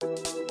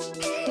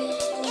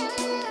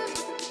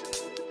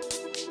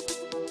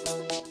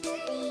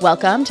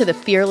Welcome to the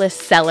Fearless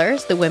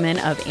Sellers, the Women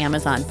of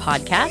Amazon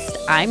podcast.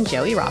 I'm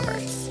Joey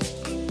Roberts.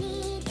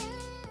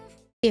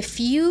 If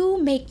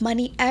you make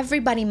money,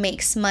 everybody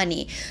makes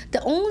money. The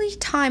only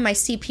time I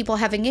see people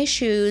having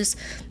issues,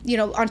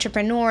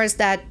 entrepreneurs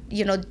that,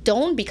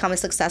 don't become as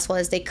successful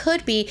as they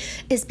could be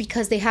is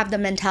because they have the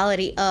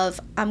mentality of,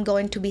 I'm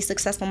going to be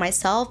successful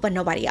myself, but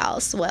nobody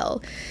else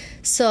will.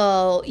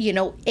 So,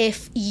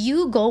 if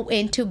you go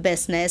into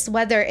business,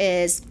 whether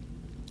it's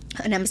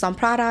an Amazon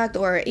product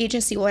or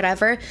agency,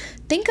 whatever,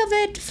 think of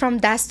it from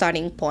that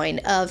starting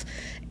point of,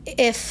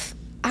 if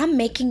I'm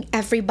making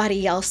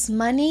everybody else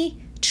money,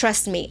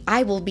 trust me,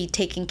 I will be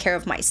taking care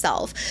of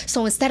myself.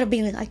 So instead of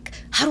being like,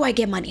 how do I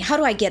get money? How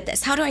do I get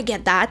this? How do I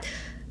get that?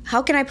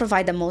 How can I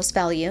provide the most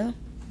value,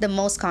 the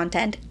most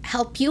content,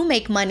 help you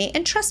make money?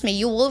 And trust me,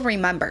 you will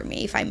remember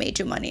me if I made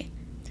you money.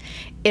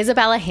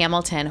 Izabela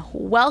Hamilton,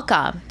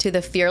 welcome to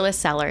the Fearless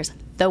Sellers,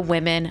 the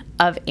Women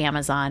of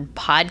Amazon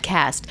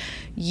podcast.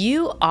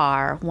 You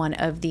are one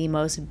of the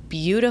most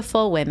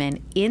beautiful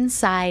women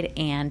inside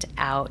and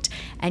out,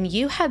 and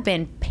you have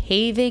been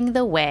paving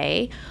the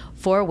way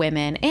for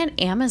women and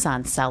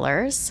Amazon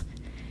sellers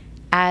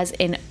as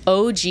an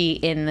OG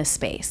in the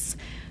space,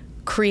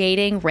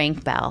 creating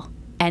Rank Bell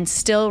and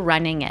still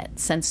running it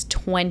since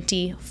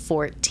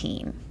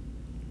 2014.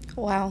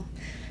 Wow.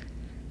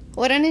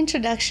 What an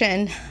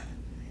introduction.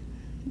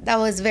 That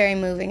was very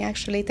moving,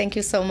 actually. Thank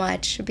you so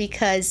much.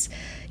 Because,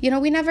 we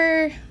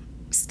never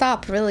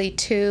stop really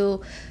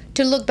to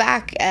look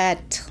back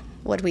at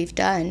what we've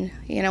done,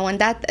 and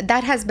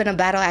that has been a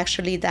battle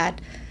actually that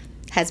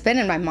has been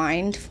in my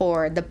mind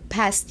for the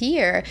past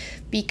year,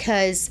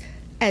 because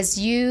as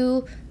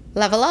you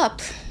level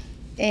up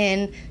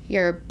in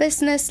your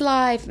business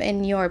life,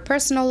 in your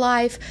personal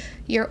life,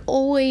 you're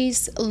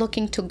always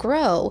looking to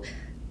grow.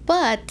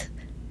 But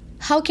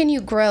how can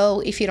you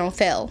grow if you don't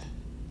fail?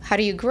 How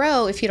do you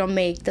grow if you don't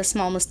make the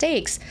small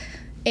mistakes?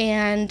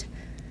 And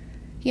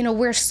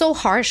we're so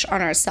harsh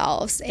on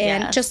ourselves.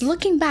 And Yes. Just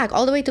looking back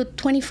all the way to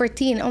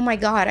 2014, oh my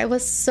God, I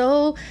was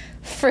so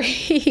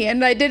free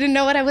and I didn't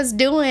know what I was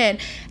doing.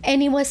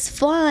 And it was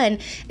fun.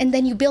 And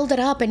then you build it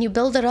up and you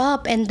build it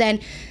up. And then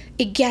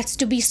it gets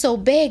to be so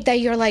big that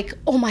you're like,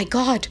 oh my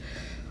God,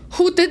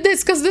 who did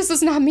this? Because this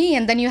is not me.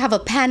 And then you have a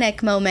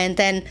panic moment.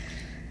 And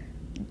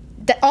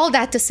all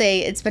that to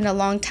say, it's been a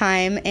long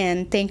time.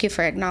 And thank you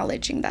for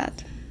acknowledging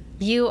that.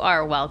 You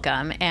are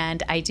welcome,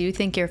 and I do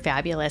think you're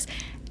fabulous.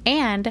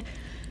 And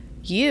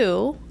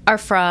you are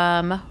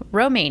from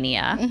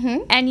Romania,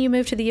 and you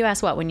moved to the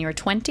U.S., when you were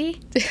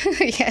 20?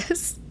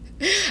 Yes.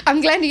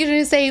 I'm glad you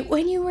didn't say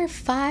when you were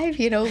 5,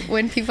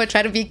 when people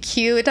try to be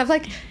cute. I'm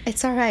like,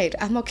 it's all right.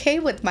 I'm okay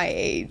with my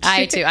age.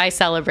 I too. I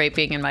celebrate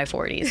being in my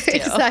 40s, too.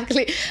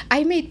 Exactly.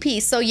 I made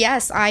peace. So,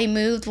 yes, I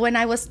moved when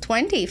I was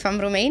 20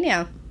 from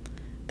Romania.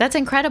 That's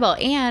incredible.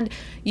 And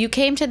you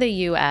came to the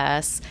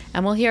U.S.,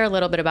 and we'll hear a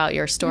little bit about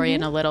your story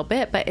in a little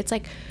bit, but it's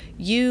like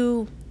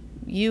you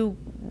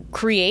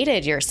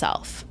created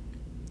yourself,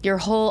 your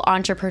whole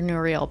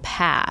entrepreneurial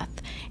path,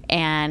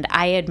 and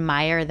I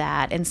admire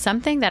that. And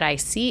something that I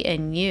see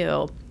in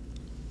you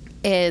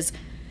is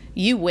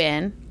you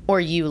win or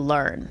you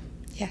learn.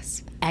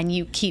 Yes. And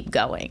you keep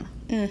going.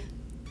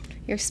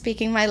 You're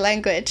speaking my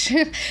language.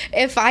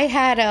 If I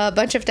had a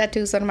bunch of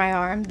tattoos on my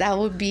arm, that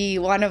would be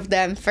one of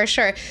them for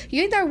sure.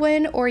 You either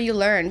win or you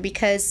learn,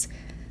 because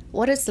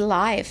what is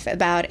life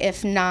about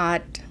if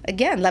not,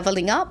 again,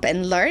 leveling up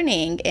and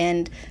learning?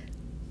 And,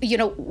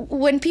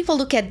 when people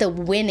look at the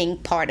winning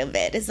part of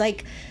it, it's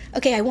like,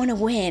 okay, I want to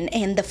win.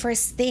 And the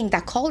first thing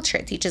that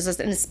culture teaches us,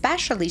 and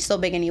especially so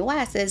big in the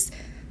U.S., is,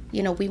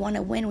 we want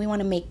to win. We want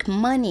to make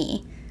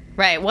money.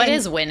 Right. What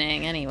is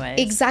winning anyways?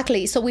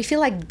 Exactly. So we feel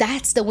like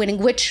that's the winning,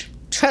 which,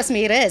 trust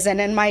me, it is.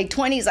 And in my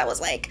 20s, I was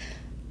like,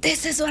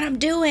 this is what I'm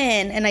doing.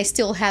 And I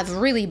still have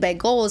really big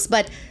goals.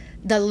 But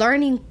the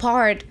learning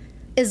part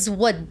is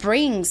what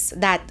brings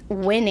that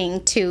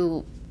winning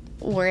to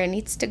where it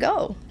needs to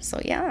go.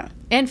 So, yeah.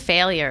 And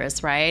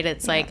failures, right?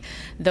 It's like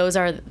those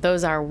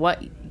are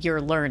what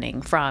you're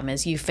learning from,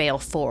 is you fail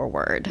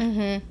forward.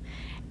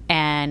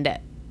 And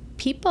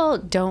people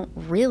don't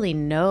really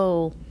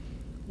know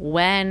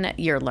when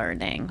you're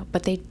learning,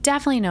 but they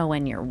definitely know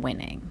when you're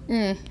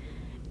winning.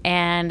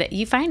 And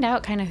you find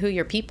out kind of who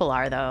your people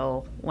are,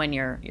 though, when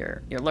you're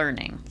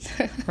learning,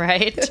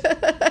 right?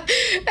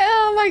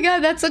 Oh my God,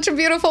 that's such a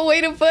beautiful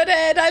way to put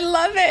it. I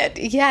love it.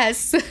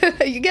 Yes,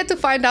 you get to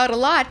find out a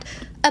lot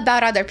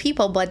about other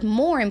people, but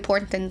more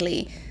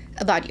importantly,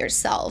 about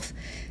yourself.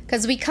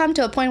 Because we come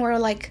to a point where we're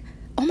like,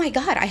 oh my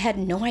God, I had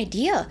no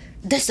idea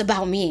this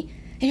about me.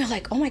 And you're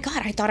like, oh my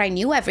God, I thought I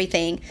knew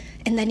everything.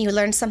 And then you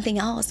learn something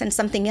else,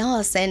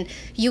 and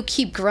you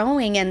keep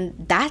growing. And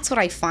that's what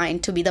I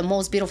find to be the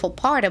most beautiful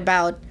part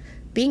about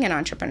being an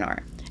entrepreneur.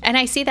 And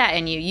I see that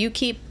in you. You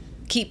keep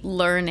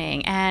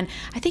learning, and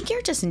I think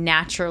you're just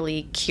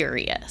naturally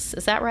curious.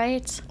 Is that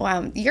right?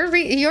 Wow, you're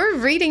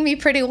reading me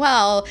pretty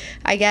well,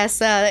 I guess.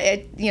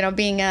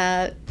 Being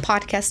a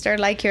podcaster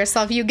like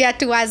yourself, you get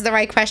to ask the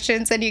right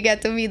questions and you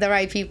get to meet the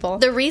right people.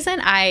 The reason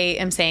I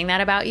am saying that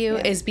about you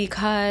is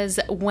because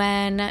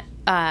when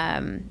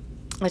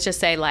let's just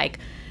say like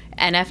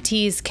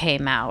NFTs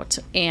came out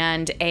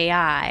and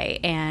AI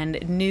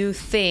and new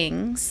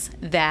things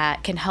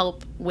that can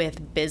help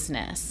with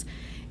business,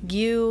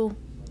 you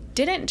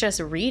didn't just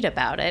read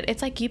about it.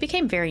 It's like you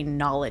became very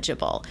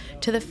knowledgeable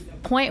to the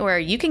point where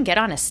you can get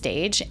on a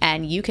stage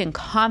and you can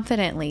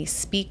confidently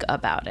speak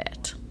about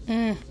it.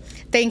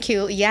 Thank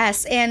you.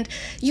 Yes. And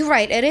you're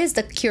right. It is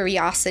the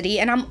curiosity.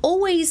 And I'm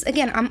always,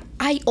 again,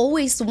 I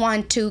always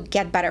want to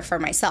get better for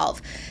myself.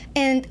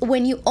 And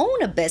when you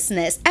own a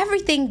business,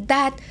 everything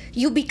that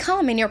you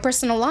become in your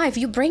personal life,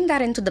 you bring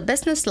that into the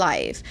business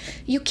life.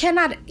 You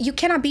cannot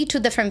be two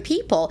different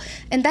people.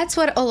 And that's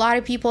what a lot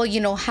of people,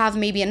 have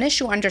maybe an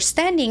issue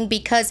understanding,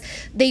 because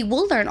they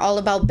will learn all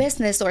about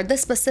business or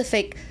this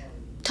specific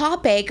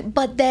topic,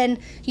 but then,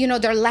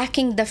 they're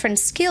lacking different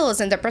skills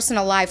in their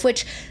personal life,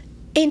 which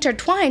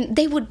intertwined,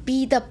 they would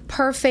be the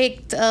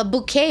perfect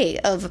bouquet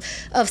of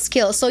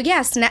skills. So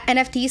yes,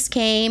 NFTs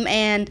came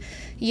and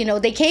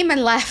they came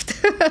and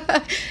left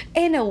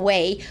in a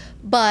way,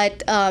 but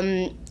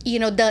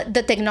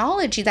the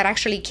technology that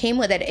actually came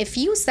with it, if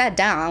you sat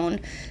down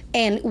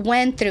and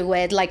went through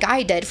it like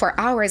I did for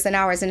hours and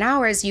hours and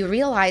hours, you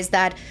realize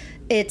that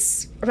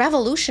it's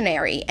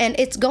revolutionary and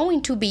it's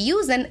going to be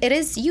used, and it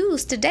is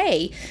used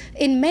today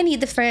in many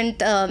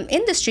different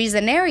industries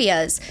and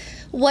areas.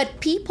 What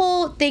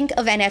people think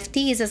of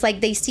NFTs is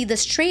like they see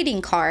this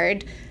trading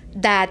card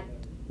that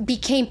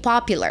became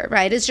popular,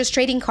 right? It's just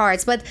trading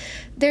cards, but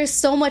there's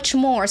so much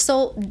more.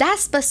 So that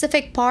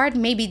specific part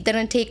maybe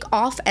didn't take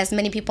off as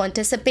many people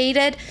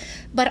anticipated,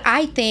 but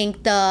I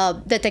think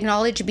the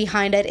technology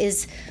behind it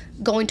is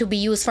going to be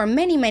used for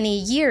many, many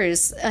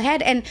years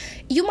ahead. And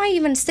you might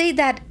even say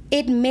that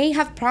it may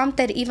have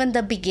prompted even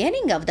the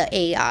beginning of the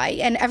AI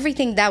and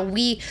everything that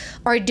we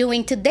are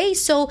doing today.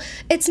 So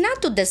it's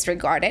not to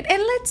disregard it.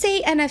 And let's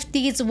say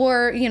NFTs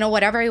were,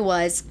 whatever it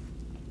was,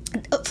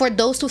 for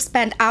those who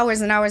spend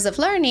hours and hours of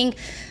learning,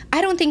 I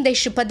don't think they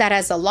should put that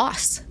as a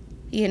loss.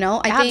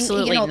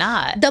 Absolutely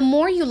not. The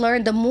more you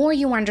learn, the more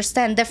you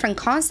understand different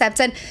concepts.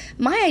 And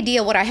my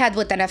idea, what I had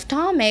with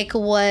NFtomic,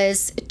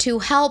 was to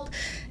help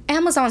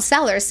Amazon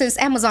sellers, since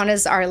Amazon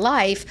is our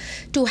life,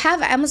 to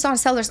have Amazon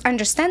sellers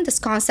understand this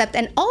concept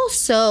and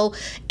also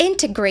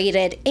integrate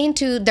it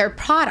into their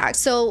product.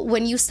 So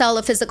when you sell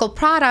a physical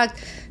product,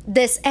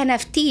 this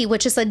NFT,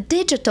 which is a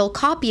digital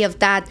copy of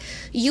that,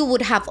 you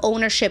would have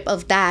ownership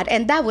of that,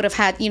 and that would have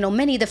had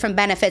many different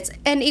benefits,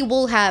 and it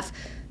will have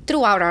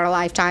throughout our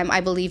lifetime.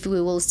 I believe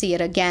we will see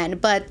it again.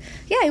 But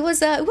yeah, it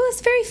was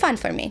very fun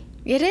for me.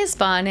 It is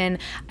fun, and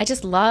I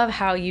just love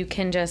how you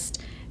can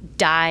just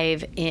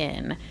dive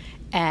in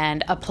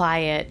and apply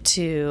it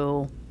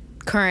to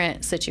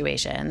current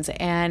situations.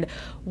 And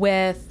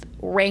with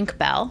Rank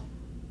Bell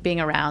being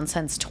around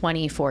since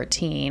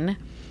 2014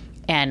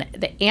 and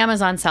the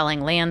Amazon selling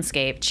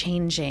landscape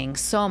changing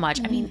so much,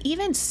 I mean,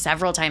 even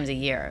several times a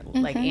year,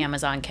 like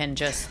Amazon can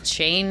just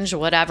change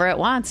whatever it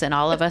wants. And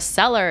all of us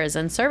sellers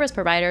and service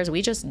providers,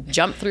 we just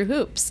jump through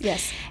hoops.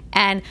 Yes.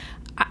 And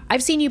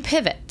I've seen you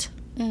pivot,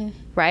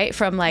 right?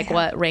 From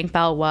what Rank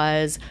Bell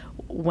was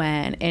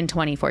when in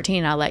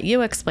 2014, I'll let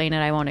you explain it.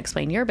 I won't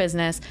explain your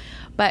business,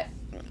 but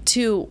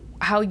to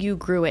how you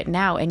grew it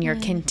now, and you're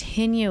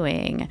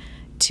continuing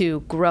to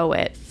grow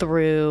it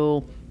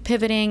through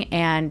pivoting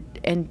and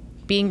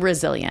being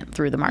resilient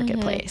through the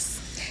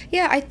marketplace.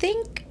 Yeah, I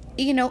think,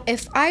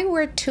 if I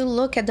were to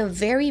look at the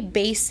very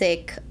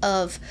basic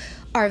of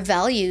our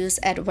values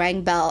at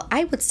Rank Bell,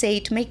 I would say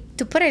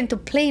to put it into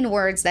plain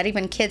words that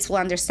even kids will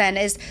understand,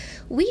 is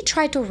we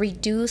try to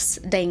reduce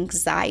the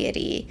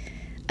anxiety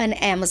an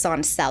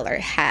Amazon seller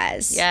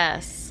has.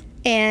 Yes.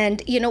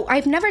 And,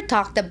 I've never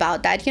talked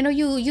about that.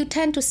 You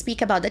tend to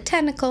speak about the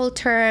technical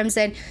terms,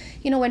 and,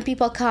 when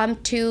people come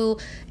to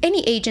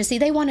any agency,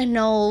 they want to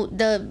know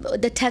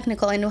the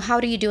technical and how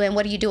do you do and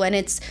what do you do. And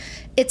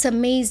it's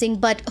amazing.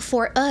 But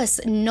for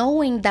us,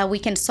 knowing that we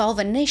can solve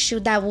an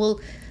issue that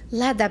will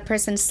let that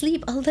person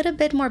sleep a little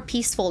bit more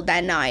peaceful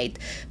that night,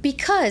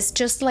 because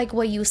just like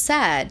what you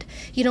said,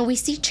 we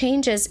see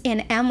changes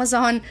in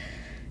Amazon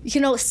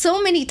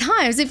so many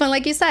times, even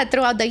like you said,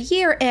 throughout the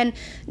year. And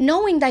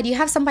knowing that you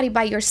have somebody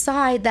by your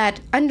side that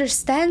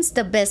understands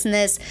the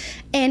business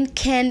and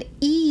can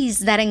ease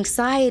that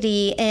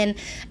anxiety and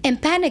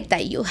panic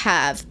that you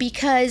have,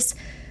 because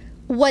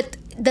what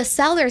the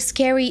sellers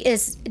carry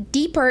is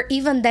deeper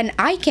even than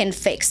I can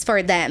fix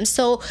for them.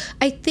 So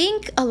I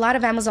think a lot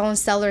of Amazon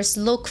sellers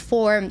look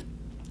for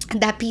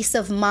that peace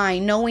of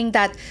mind, knowing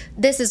that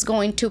this is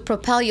going to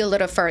propel you a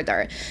little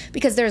further,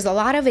 because there's a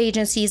lot of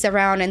agencies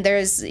around, and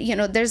there's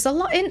a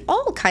lot in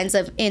all kinds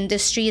of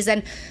industries,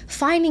 and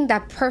finding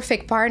that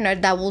perfect partner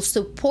that will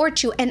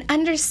support you and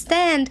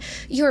understand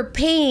your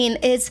pain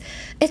it's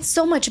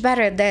so much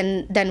better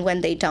than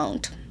when they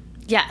don't.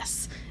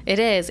 Yes, it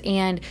is.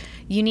 And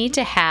you need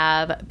to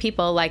have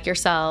people like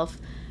yourself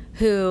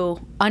who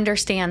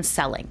understand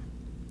selling.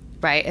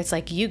 Right? It's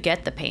like you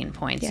get the pain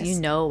points. Yes. You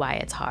know why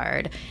it's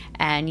hard,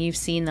 and you've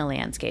seen the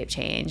landscape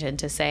change. And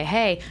to say,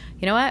 hey,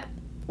 you know what?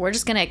 we're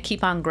just going to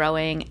keep on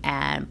growing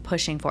and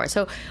pushing forward.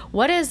 So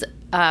what is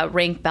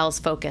Rank Bell's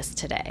focus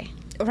today?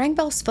 Rank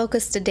Bell's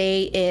focus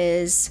today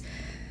is,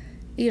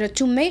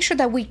 to make sure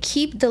that we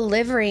keep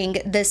delivering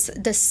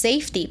the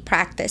safety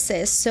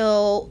practices.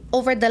 So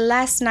over the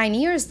last 9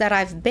 years that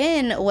I've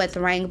been with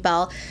Rank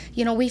Bell,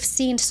 we've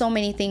seen so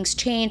many things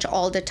change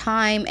all the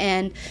time.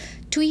 And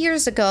 2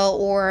 years ago,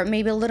 or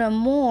maybe a little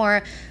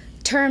more,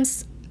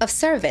 terms of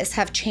service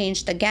have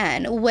changed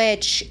again,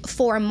 which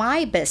for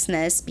my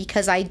business,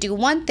 because I do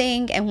one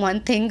thing and one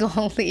thing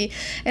only,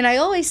 and I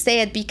always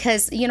say it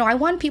because, I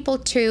want people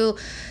to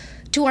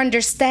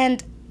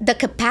understand the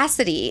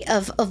capacity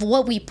of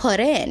what we put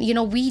in.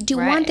 We do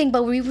one thing,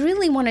 but we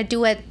really want to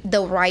do it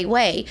the right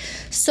way.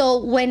 So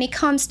when it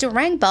comes to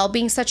Rank Bell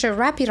being such a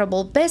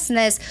reputable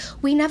business,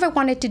 we never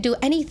wanted to do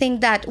anything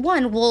that,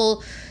 one,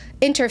 will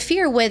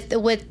interfere with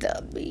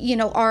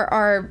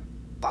our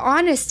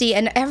honesty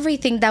and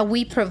everything that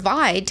we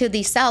provide to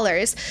these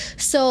sellers.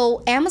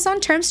 So Amazon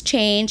terms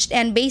changed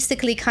and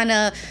basically kind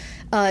of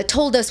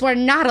told us we're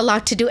not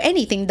allowed to do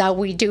anything that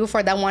we do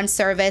for that one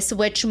service,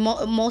 which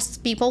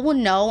most people will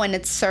know, and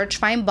it's search,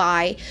 find,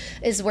 buy,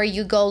 is where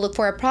you go look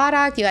for a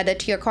product, you add it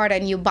to your cart,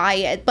 and you buy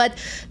it. But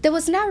there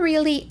was not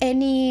really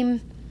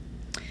any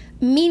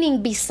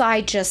meaning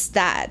beside just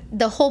that.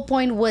 The whole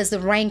point was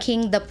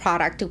ranking the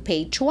product to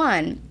page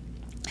one.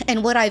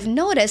 And what I've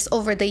noticed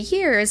over the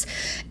years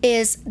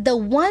is the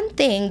one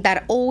thing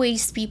that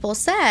always people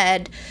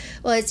said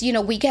was,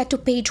 we get to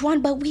page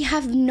one, but we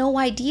have no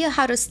idea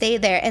how to stay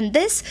there. And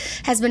this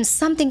has been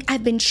something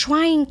I've been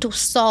trying to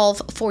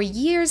solve for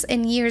years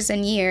and years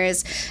and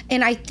years.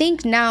 And I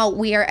think now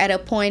we are at a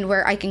point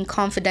where I can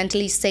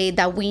confidently say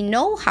that we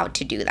know how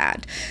to do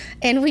that.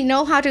 And we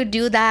know how to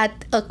do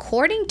that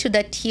according to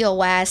the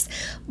TOS,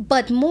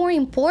 but more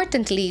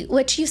importantly,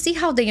 which you see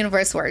how the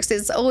universe works,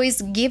 it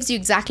always gives you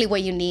exactly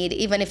what you need,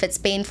 even if it's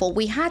painful.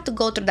 We had to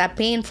go through that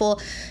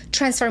painful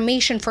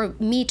transformation for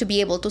me to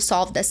be able to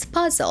solve this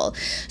puzzle.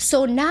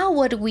 So now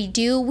what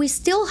do? We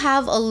still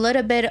have a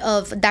little bit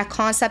of that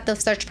concept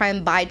of search,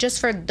 find, buy, just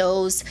for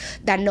those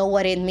that know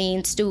what it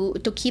means to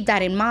keep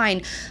that in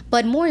mind.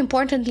 But more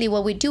importantly,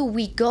 what we do,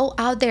 we go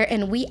out there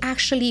and we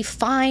actually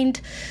find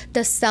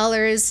the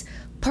sellers'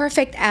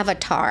 perfect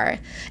avatar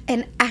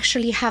and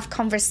actually have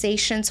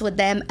conversations with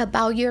them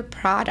about your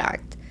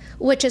product,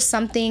 which is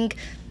something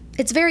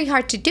it's very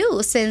hard to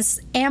do since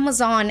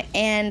Amazon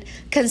and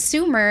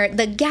consumer,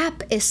 the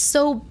gap is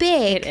so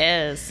big. It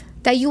is.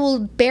 That you will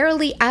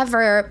barely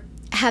ever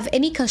have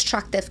any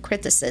constructive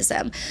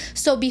criticism.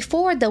 So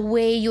before, the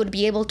way you would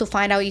be able to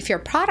find out if your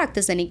product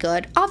is any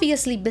good,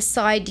 obviously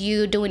beside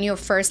you doing your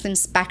first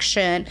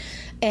inspection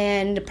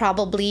and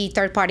probably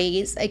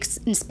third-party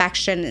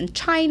inspection in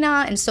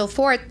China and so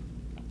forth,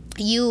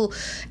 you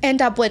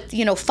end up with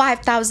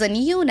 5,000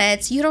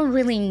 units. You don't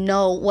really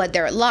know what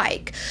they're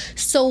like.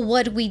 So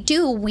what we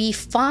do, we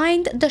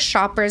find the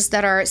shoppers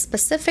that are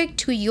specific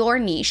to your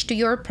niche, to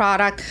your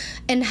product,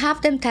 and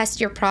have them test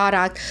your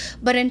product,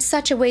 but in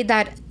such a way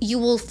that you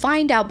will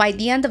find out by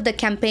the end of the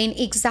campaign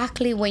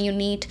exactly what you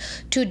need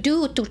to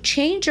do to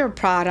change your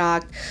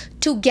product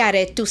to get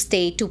it to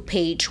stay to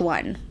page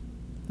one.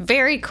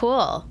 Very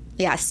cool.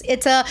 Yes,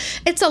 it's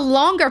a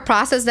longer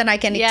process than I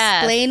can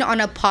explain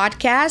on a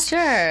podcast.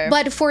 Sure.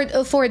 But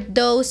for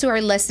those who are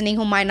listening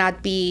who might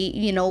not be,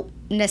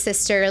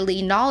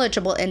 necessarily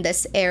knowledgeable in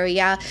this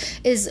area,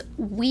 is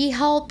we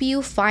help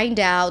you find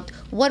out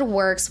what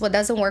works, what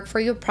doesn't work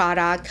for your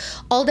product,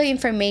 all the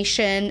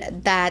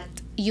information that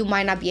you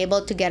might not be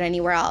able to get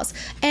anywhere else.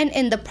 And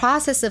in the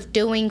process of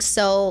doing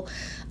so,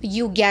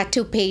 you get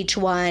to page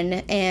one,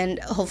 and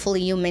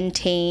hopefully you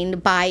maintain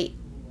by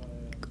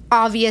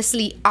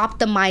obviously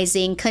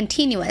optimizing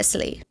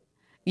continuously.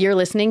 You're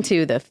listening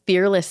to the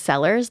Fearless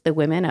Sellers, the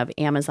Women of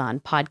Amazon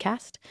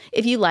podcast.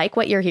 If you like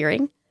what you're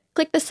hearing,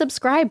 click the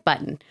subscribe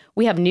button.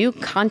 We have new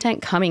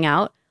content coming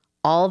out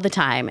all the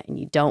time, and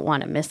you don't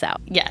want to miss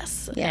out.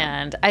 Yes.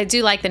 Yeah. And I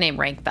do like the name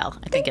Rank Bell.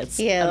 I think it's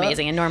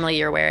amazing. And normally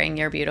you're wearing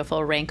your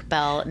beautiful Rank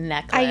Bell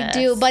necklace. I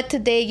do. But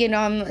today,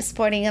 I'm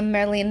sporting a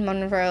Marilyn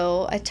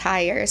Monroe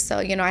attire. So,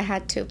 I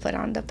had to put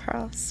on the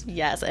pearls.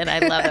 Yes. And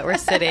I love it. We're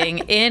sitting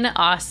in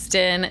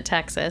Austin,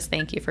 Texas.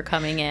 Thank you for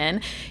coming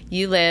in.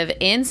 You live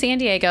in San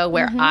Diego,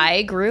 where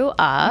I grew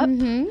up.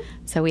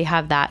 So we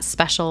have that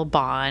special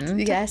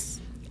bond. Yes.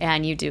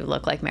 And you do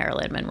look like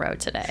Marilyn Monroe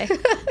today.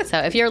 So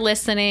if you're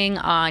listening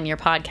on your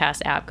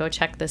podcast app, go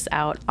check this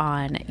out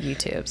on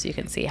YouTube so you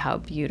can see how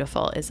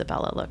beautiful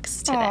Izabela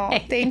looks today. Oh,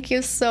 thank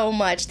you so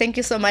much. Thank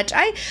you so much.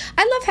 I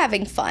love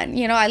having fun.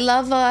 I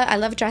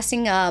love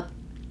dressing up.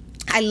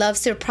 I love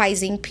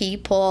surprising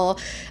people.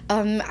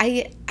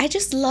 I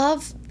just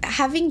love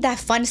having that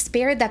fun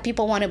spirit that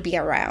people want to be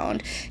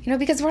around,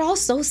 because we're all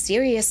so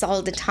serious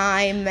all the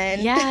time.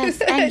 And yes,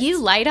 and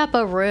you light up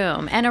a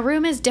room, and a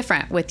room is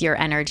different with your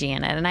energy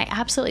in it, and I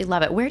absolutely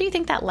love it. Where do you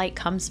think that light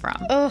comes from?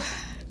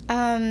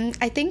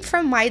 I think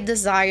from my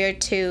desire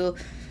to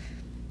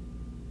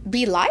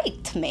be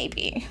liked,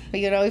 maybe,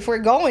 if we're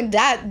going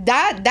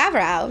that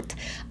route.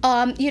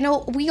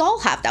 We all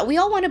have that. We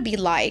all want to be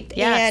liked.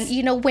 Yes.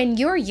 And when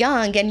you're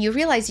young and you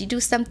realize you do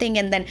something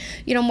and then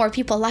more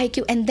people like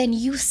you, and then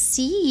you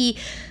see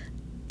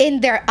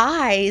in their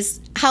eyes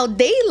how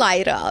they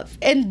light up,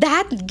 and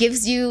that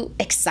gives you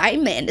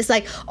excitement. It's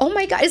like, oh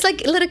my God, it's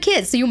like little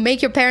kids. You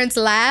make your parents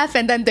laugh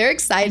and then they're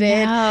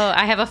excited.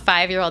 I have a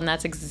 5-year-old, and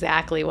that's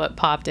exactly what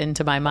popped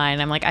into my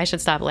mind. I'm like, I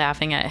should stop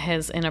laughing at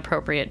his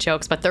inappropriate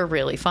jokes, but they're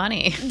really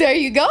funny. There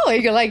you go.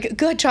 You're like,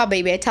 good job,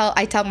 baby. I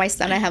tell my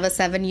son, I have a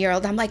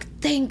 7-year-old, I'm like,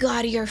 thank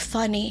God you're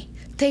funny.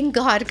 Thank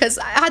God, because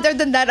other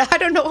than that, I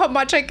don't know how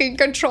much I can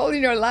control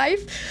in your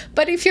life.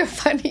 But if you're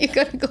funny, you're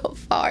going to go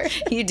far.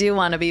 You do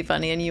want to be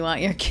funny, and you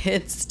want your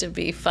kids to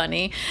be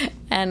funny.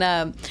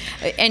 And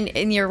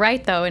you're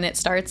right, though, and it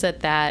starts at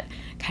that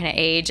kind of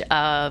age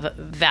of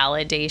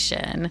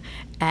validation.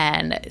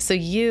 And so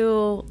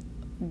you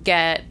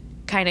get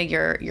kind of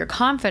your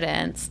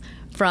confidence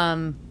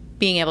from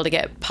being able to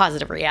get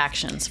positive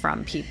reactions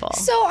from people.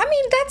 So,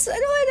 that's a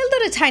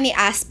little tiny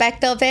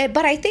aspect of it,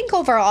 but I think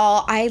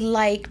overall, I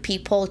like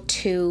people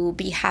to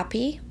be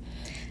happy.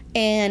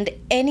 And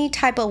any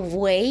type of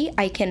way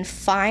I can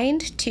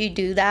find to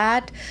do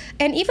that.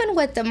 And even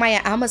with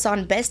my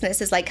Amazon business,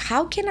 is like,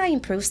 how can I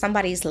improve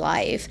somebody's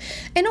life?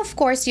 And of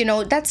course,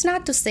 that's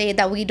not to say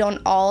that we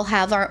don't all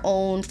have our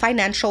own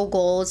financial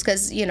goals,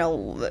 because,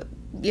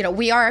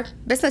 we are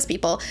business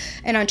people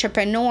and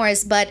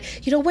entrepreneurs, but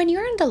when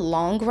you're in the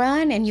long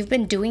run and you've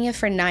been doing it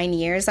for 9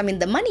 years,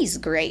 the money's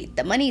great,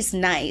 the money's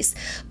nice,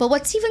 but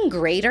what's even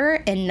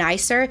greater and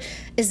nicer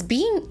is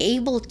being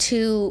able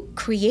to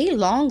create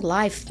long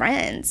life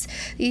friends.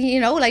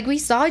 Like we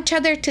saw each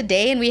other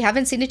today and we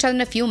haven't seen each other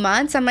in a few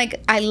months. I'm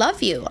like, I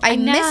love you, I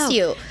miss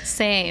you.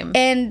 Same.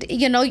 And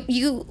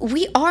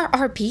we are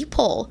our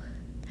people.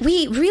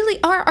 We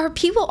really are our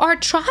people, our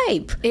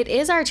tribe. It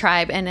is our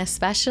tribe, and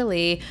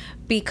especially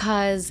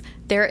because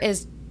there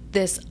is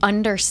this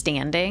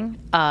understanding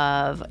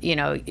of,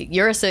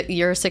 you're a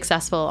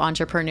successful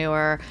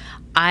entrepreneur.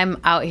 I'm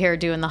out here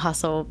doing the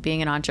hustle,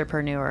 being an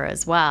entrepreneur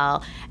as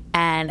well.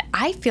 And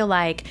I feel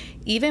like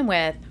even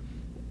with,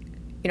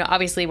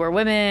 obviously we're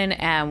women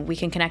and we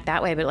can connect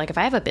that way, but like if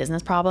I have a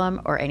business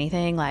problem or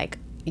anything, like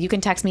you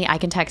can text me, I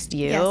can text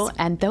you, yes.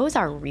 And those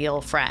are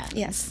real friends.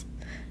 Yes.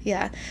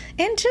 Yeah.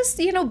 And just,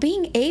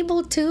 being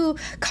able to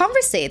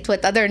conversate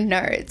with other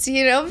nerds,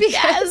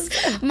 because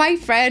yes. My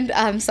friend,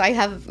 so I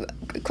have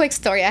a quick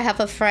story. I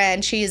have a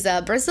friend, she's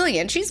a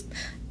Brazilian. She's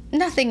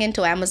nothing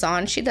into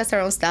Amazon. She does her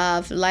own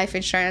stuff, life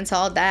insurance,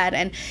 all that.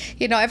 And,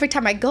 every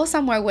time I go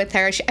somewhere with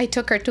her, I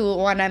took her to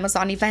one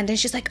Amazon event and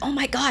she's like, oh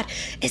my God,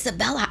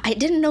 Izabela, I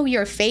didn't know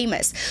you're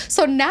famous.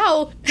 So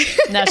now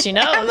she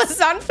knows.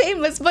 Amazon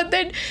famous, but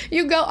then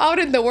you go out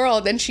in the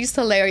world and she's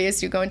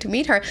hilarious. You're going to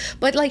meet her.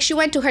 But like she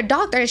went to her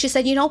doctor and she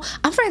said,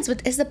 I'm friends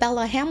with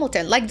Izabela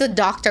Hamilton. Like the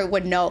doctor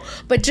would know,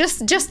 but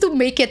just to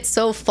make it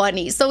so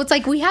funny. So it's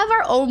like we have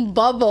our own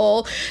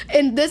bubble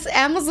in this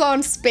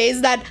Amazon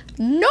space that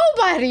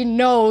nobody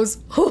knows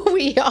who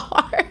we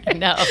are.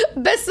 No.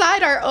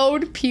 Beside our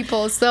own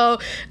people. So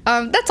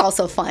that's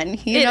also fun.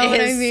 You know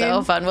what I mean? It is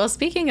so fun. Well,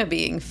 speaking of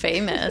being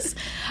famous,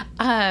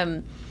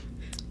 are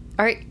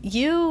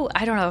you,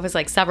 I don't know, it was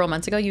like several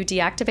months ago, you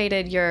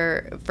deactivated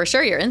your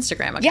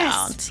Instagram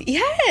account.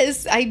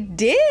 Yes, I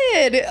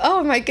did.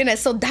 Oh my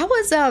goodness. So that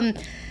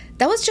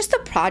was just a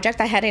project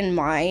I had in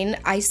mind.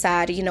 I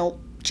said,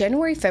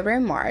 January,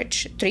 February,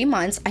 March, 3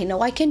 months. I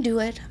know I can do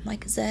it. I'm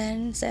like,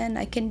 Zen,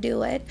 I can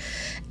do it.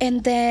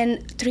 And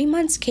then 3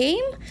 months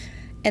came,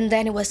 and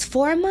then it was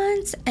 4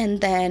 months, and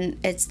then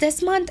it's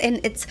this month,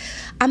 and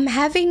I'm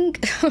having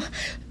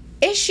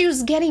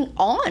issues getting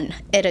on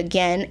it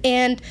again.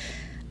 And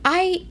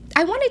I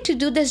wanted to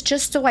do this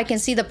just so I can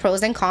see the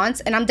pros and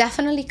cons, and I'm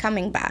definitely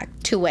coming back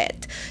to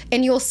it.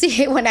 And you'll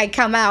see it when I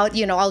come out,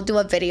 I'll do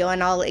a video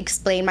and I'll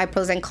explain my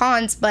pros and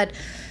cons, but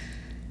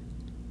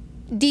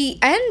the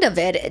end of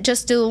it,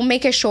 just to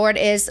make it short,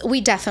 is we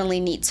definitely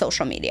need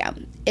social media.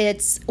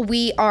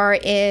 We are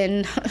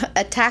in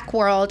a tech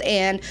world,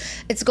 and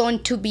it's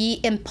going to be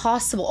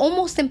impossible,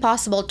 almost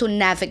impossible to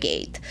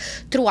navigate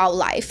throughout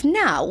life.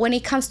 Now, when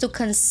it comes to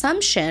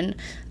consumption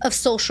of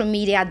social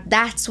media,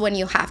 that's when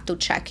you have to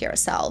check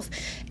yourself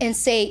and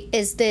say,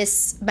 is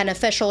this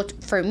beneficial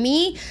for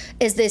me?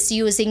 Is this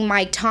using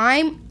my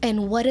time?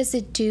 And what does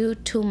it do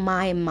to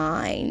my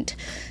mind?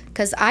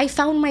 Because I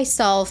found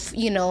myself,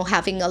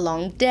 having a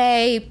long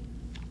day,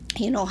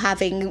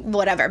 having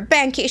whatever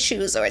bank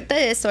issues or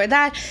this or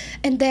that.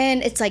 And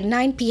then it's like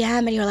 9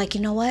 p.m. and you're like,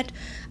 you know what?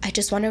 I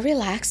just want to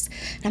relax.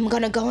 I'm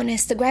going to go on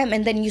Instagram.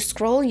 And then you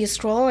scroll,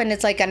 and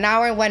it's like an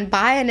hour went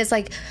by and it's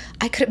like,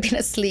 I could have been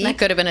asleep. I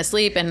could have been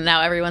asleep, and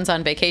now everyone's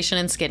on vacation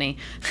and skinny.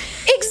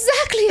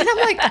 Exactly. And I'm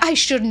like, I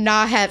should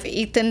not have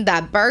eaten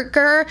that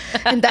burger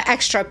and the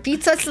extra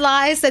pizza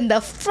slice and the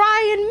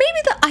fry and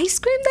maybe the ice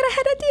cream that I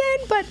had at the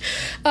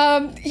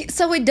end. But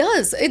so it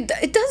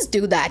does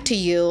do that to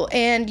you.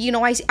 And,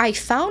 I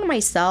found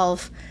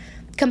myself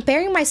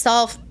comparing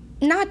myself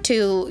not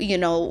to,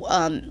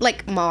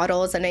 like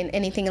models and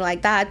anything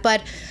like that,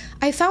 but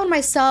I found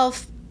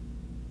myself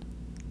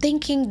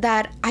thinking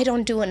that I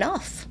don't do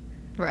enough.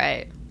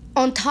 Right.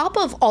 On top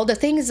of all the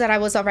things that I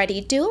was already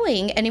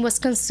doing, and it was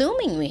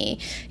consuming me,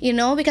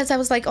 because I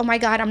was like, oh my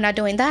God, I'm not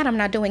doing that. I'm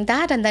not doing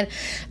that. And then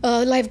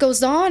life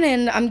goes on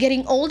and I'm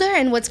getting older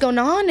and what's going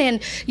on.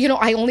 And,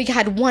 I only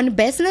had one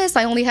business.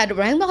 I only had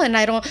Rainbow, and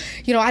I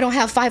don't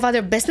have 5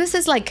 other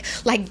businesses like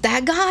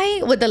that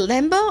guy with the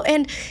Lambo.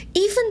 And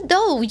even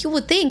though you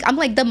would think I'm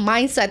like the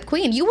mindset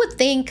queen, you would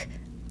think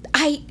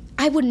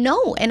I would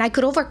know and I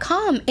could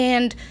overcome.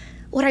 And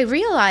what I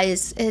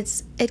realize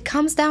is it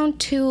comes down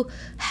to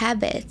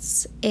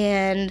habits.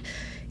 And,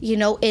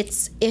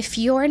 it's if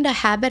you're in the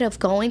habit of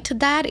going to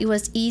that, it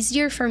was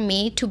easier for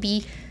me to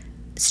be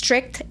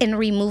strict and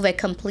remove it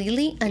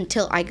completely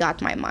until I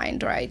got my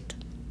mind right.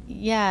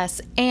 Yes.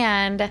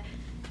 And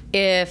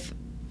if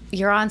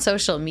you're on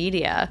social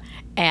media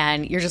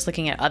and you're just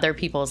looking at other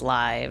people's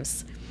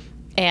lives,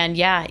 and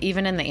yeah,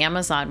 even in the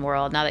Amazon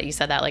world, now that you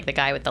said that, like the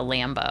guy with the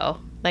Lambo,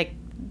 like,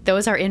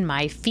 those are in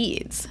my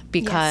feeds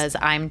because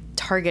yes. I'm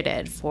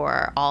targeted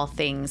for all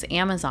things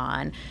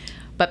Amazon.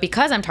 But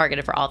because I'm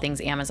targeted for all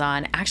things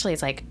Amazon, actually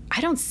it's like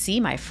I don't see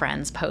my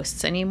friends'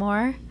 posts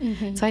anymore.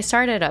 Mm-hmm. So I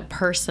started a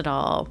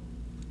personal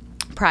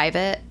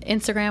private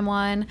Instagram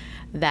one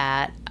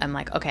that I'm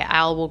like, okay,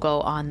 I will go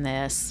on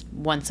this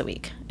once a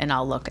week and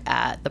I'll look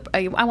at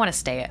I want to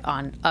stay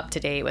up to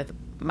date with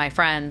my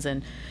friends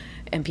and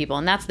people.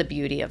 And that's the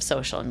beauty of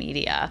social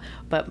media.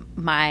 But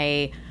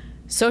my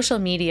social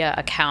media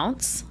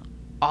accounts,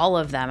 all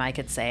of them, I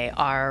could say,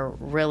 are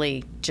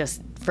really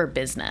just for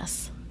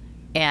business.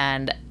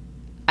 And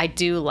I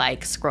do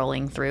like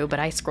scrolling through, but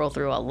I scroll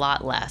through a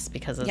lot less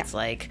because it's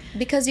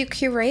because you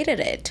curated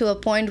it to a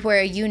point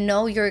where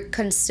you're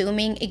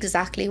consuming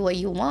exactly what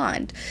you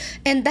want.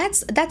 And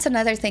that's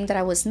another thing that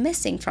I was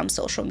missing from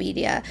social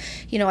media.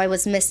 I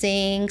was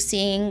missing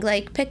seeing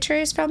like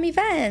pictures from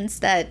events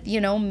that,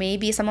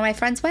 maybe some of my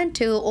friends went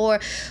to,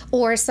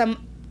 or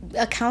some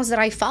accounts that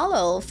I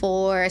follow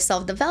for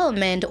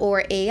self-development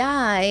or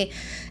AI.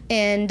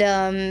 And,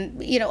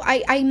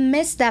 I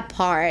miss that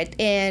part.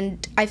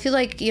 And I feel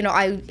like,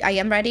 I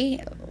am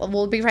ready.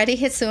 We'll be ready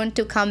soon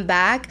to come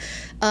back.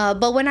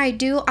 But when I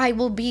do, I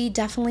will be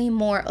definitely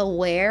more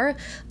aware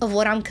of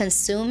what I'm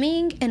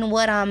consuming and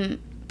what I'm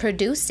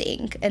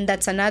producing. And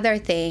that's another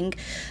thing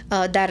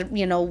that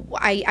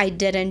I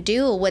didn't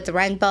do with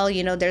Rainbow.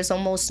 There's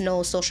almost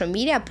no social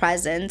media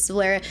presence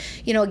where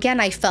again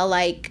I felt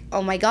like,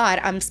 oh my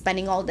God, I'm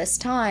spending all this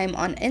time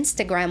on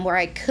Instagram where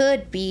I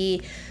could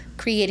be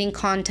creating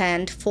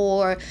content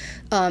for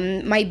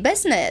my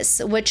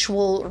business, which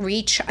will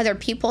reach other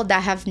people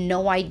that have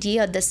no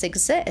idea this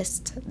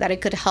exists, that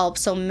it could help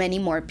so many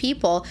more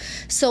people.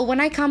 So when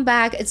I come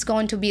back, it's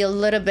going to be a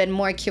little bit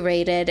more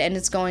curated, and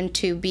it's going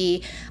to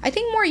be, I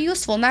think, more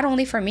useful, not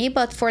only for me,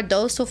 but for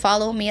those who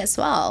follow me as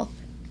well.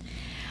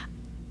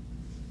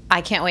 I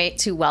can't wait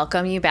to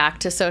welcome you back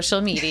to social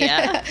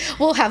media.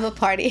 We'll have a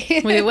party.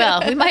 We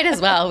will. We might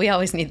as well. We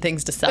always need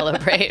things to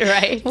celebrate,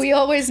 right? We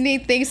always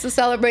need things to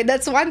celebrate.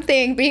 That's one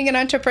thing. Being an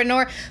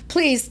entrepreneur,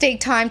 please take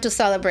time to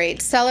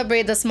celebrate.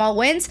 Celebrate the small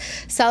wins.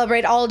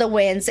 Celebrate all the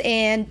wins.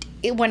 And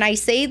when I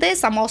say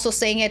this, I'm also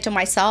saying it to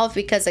myself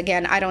because,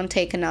 again, I don't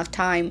take enough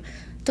time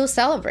to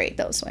celebrate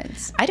those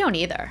wins. I don't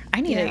either.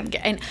 I need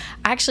to, and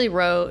I actually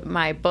wrote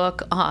my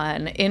book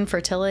on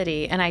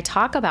infertility, and I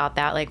talk about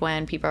that, like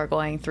when people are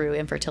going through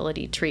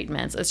infertility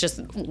treatments. It's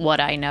just what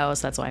I know,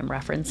 so that's why I'm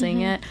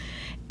referencing it.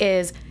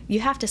 Is you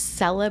have to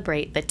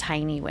celebrate the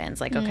tiny wins.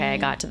 Like, okay, I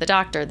got to the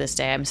doctor this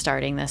day. I'm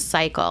starting this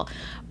cycle,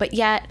 but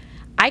yet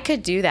I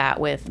could do that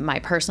with my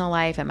personal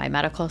life and my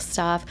medical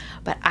stuff,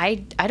 but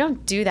I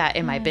don't do that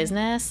in my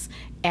business.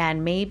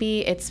 And maybe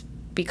it's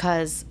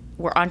because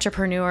we're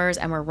entrepreneurs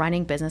and we're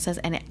running businesses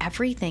and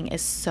everything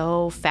is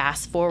so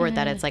fast forward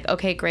that it's like,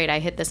 okay, great, I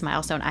hit this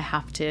milestone, I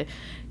have to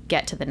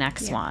get to the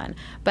next one.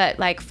 But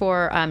like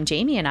for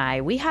Jamie and I,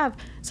 we have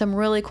some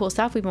really cool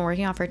stuff we've been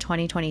working on for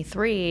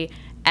 2023,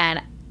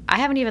 and I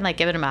haven't even like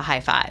given him a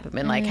high five. I've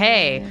been like,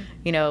 hey,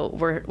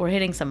 we're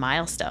hitting some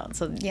milestones.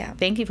 So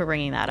thank you for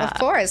bringing that up. Of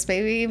course,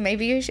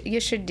 maybe you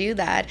should do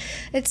that.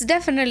 It's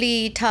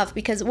definitely tough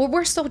because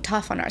we're so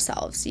tough on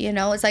ourselves.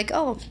 It's like,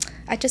 oh,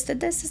 I just did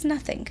this. It's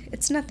nothing.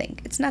 It's nothing.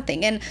 It's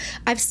nothing. And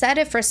I've said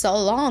it for so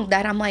long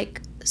that I'm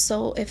like,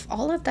 so if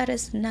all of that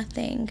is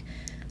nothing,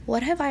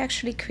 what have I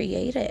actually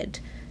created?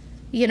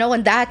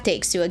 And that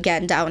takes you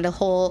again down the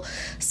whole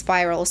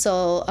spiral.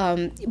 So,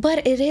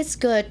 but it is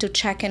good to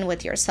check in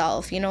with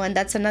yourself, and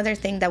that's another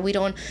thing that we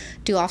don't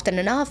do often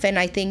enough. And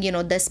I think,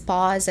 this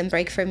pause and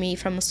break for me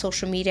from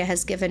social media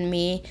has given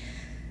me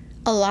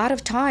a lot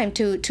of time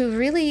to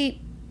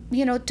really,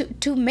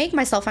 to make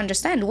myself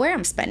understand where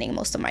I'm spending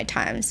most of my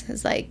time.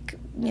 It's like,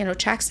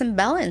 checks and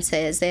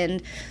balances.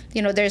 And,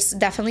 there's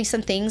definitely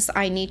some things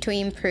I need to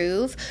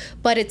improve,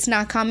 but it's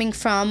not coming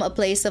from a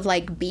place of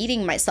like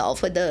beating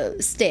myself with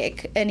a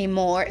stick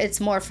anymore. It's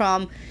more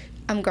from,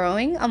 I'm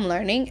growing, I'm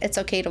learning. It's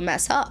okay to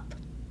mess up.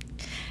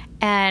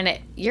 And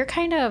you're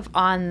kind of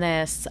on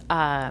this,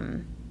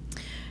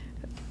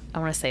 I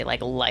want to say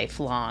like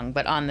lifelong,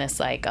 but on this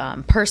like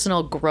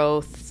personal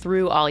growth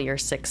through all your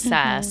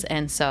success.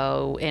 And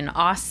so in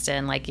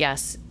Austin, like,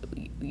 yes,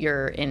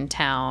 you're in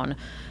town,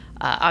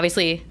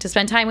 obviously to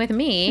spend time with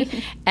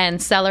me and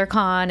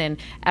SellerCon and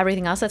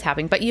everything else that's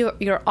happening. But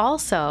you're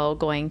also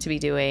going to be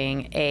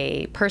doing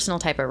a personal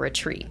type of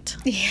retreat.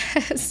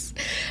 Yes.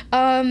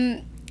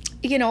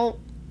 You know,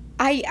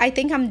 I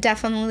think I'm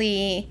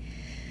definitely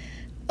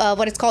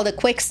what it's called a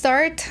quick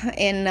start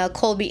in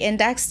Colby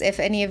Index, if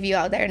any of you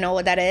out there know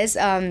what that is.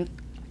 I'm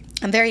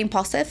very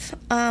impulsive,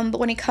 but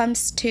when it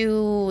comes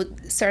to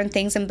certain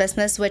things in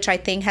business, which I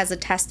think has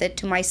attested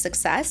to my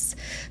success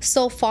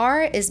so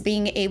far, is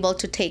being able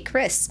to take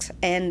risks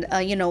and,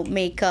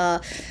 make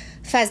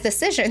fast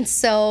decisions.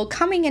 So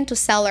coming into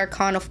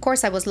SellerCon, of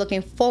course, I was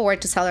looking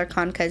forward to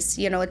SellerCon because,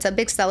 it's a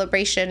big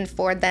celebration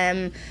for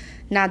them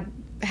not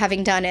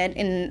having done it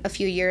in a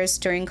few years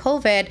during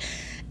COVID.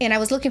 And I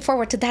was looking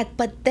forward to that.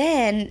 But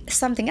then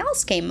something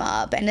else came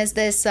up. And it's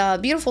this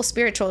beautiful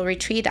spiritual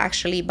retreat,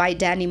 actually, by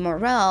Danny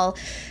Morell.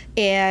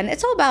 And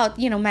it's all about,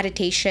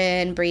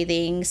 meditation,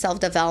 breathing,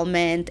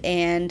 self-development.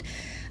 And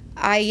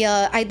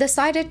I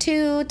decided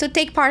to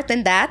take part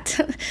in that.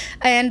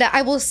 And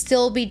I will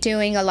still be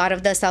doing a lot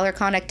of the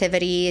SellerCon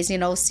activities,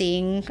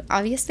 seeing,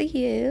 obviously,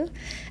 you.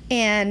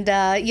 And,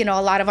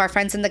 a lot of our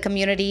friends in the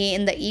community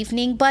in the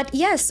evening. But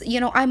yes,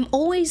 I'm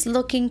always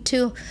looking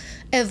to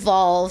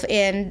evolve.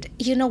 And,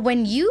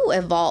 when you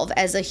evolve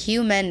as a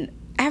human,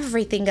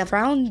 everything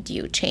around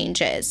you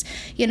changes.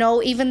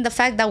 Even the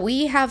fact that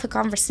we have a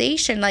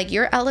conversation, like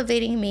you're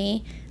elevating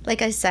me,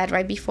 like I said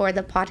right before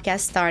the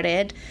podcast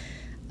started.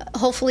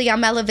 Hopefully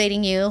I'm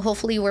elevating you.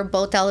 Hopefully we're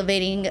both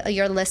elevating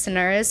your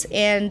listeners.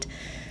 And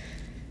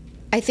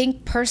I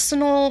think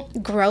personal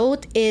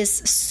growth is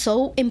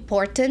so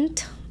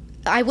important.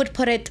 I would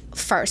put it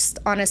first,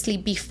 honestly,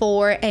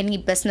 before any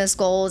business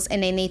goals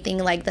and anything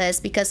like this,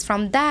 because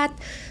from that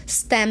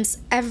stems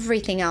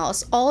everything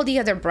else, all the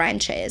other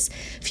branches.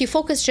 If you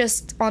focus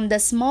just on the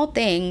small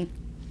thing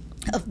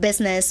of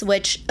business,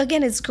 which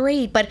again is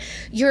great, but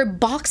you're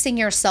boxing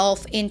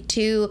yourself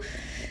into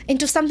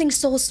something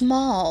so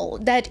small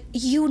that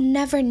you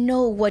never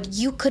know what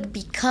you could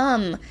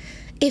become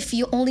if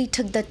you only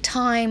took the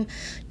time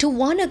to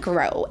want to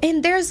grow.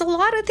 And there's a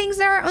lot of things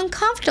that are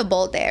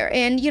uncomfortable there.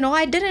 And,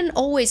 I didn't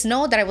always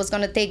know that I was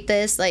going to take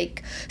this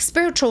like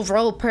spiritual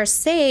road per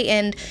se.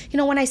 And,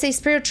 when I say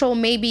spiritual,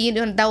 maybe,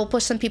 that will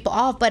push some people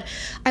off. But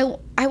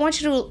I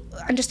want you to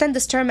understand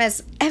this term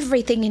as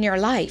everything in your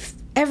life.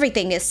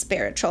 Everything is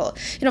spiritual.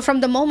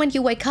 From the moment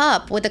you wake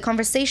up, with the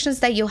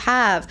conversations that you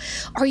have,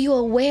 are you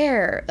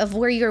aware of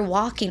where you're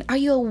walking? Are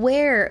you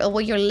aware of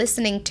what you're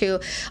listening to?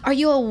 Are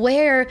you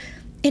aware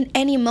in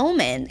any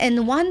moment?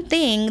 And one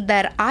thing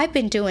that I've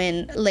been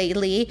doing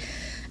lately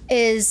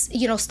is,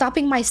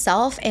 stopping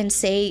myself and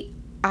say,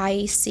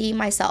 I see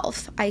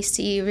myself, I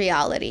see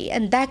reality.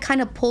 And that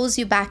kind of pulls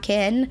you back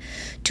in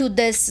to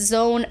this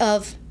zone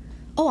of,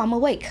 oh, I'm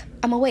awake.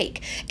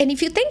 And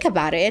if you think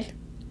about it,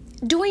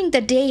 during the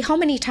day, how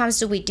many times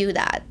do we do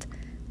that?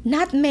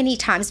 Not many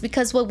times,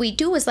 because what we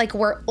do is like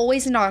we're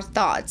always in our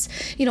thoughts.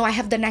 I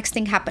have the next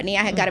thing happening.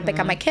 I got to pick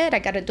up my kid. I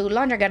got to do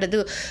laundry. I got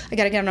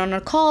to get on a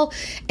call.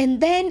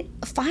 And then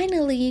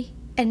finally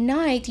at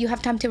night, you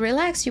have time to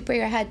relax. You put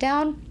your head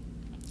down.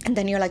 And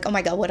then you're like, oh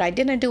my God, what I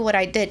didn't do, what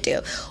I did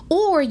do.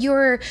 Or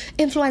you're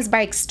influenced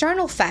by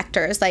external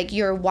factors, like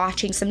you're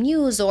watching some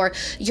news or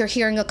you're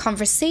hearing a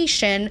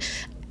conversation.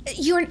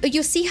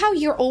 You see how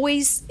you're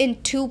always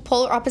in two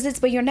polar opposites,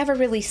 but you're never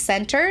really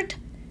centered.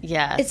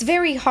 Yes. It's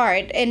very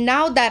hard. And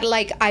now that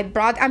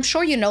I'm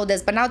sure you know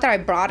this, but now that I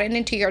brought it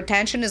into your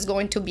attention, is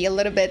going to be a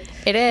little bit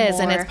It is,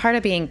 more. and it's part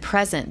of being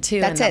present too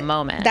in the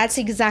moment. That's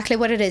exactly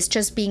what it is,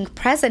 just being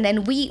present.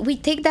 And we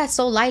take that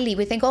so lightly.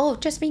 We think, oh,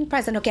 just being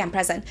present. Okay, I'm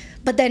present.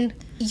 But then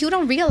you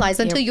don't realize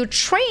until you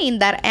train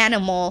that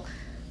animal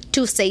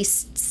to say,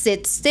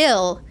 sit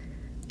still,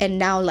 and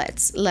now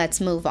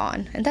let's move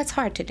on. And that's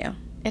hard to do.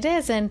 It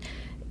is. And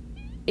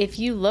if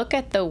you look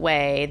at the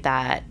way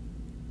that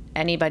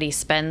anybody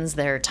spends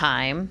their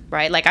time,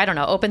 right? Like, I don't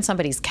know, open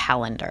somebody's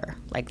calendar.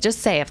 Like, just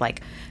say if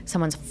like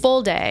someone's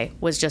full day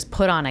was just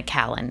put on a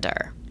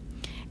calendar,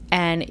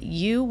 and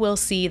you will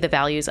see the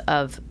values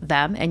of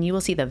them and you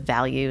will see the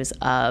values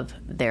of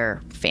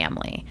their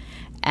family.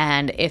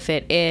 And if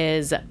it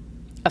is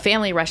a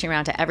family rushing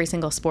around to every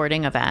single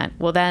sporting event,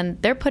 well, then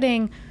they're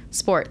putting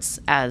sports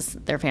as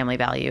their family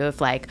value. If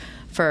like,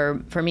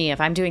 for me, if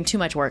I'm doing too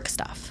much work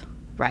stuff,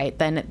 right,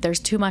 then there's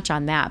too much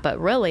on that. But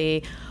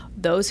really,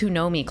 those who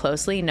know me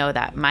closely know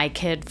that my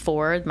kid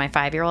Ford, my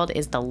 5-year-old,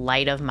 is the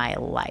light of my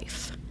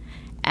life.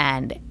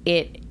 And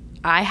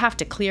I have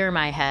to clear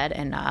my head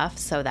enough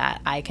so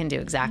that I can do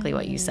exactly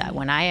what you said.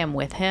 When I am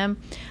with him,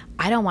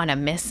 I don't want to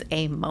miss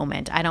a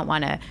moment. I don't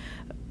want to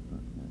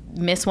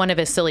miss one of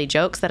his silly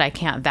jokes that I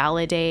can't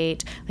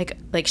validate.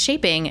 Like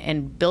shaping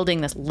and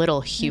building this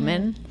little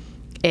human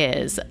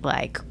is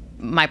like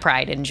my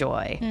pride and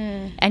joy.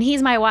 And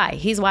he's my why.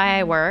 He's why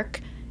I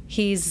work.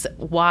 He's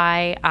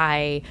why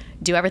I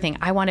do everything.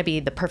 I want to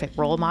be the perfect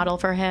role model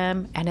for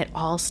him, and it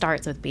all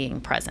starts with being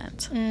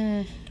present.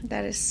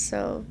 That is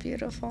so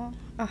beautiful.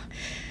 Oh,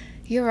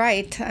 you're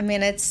right. I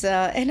mean, it's,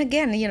 and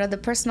again, the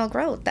personal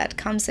growth that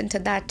comes into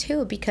that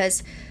too,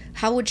 because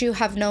how would you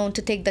have known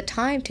to take the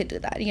time to do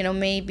that?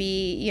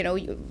 Maybe,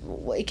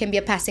 it can be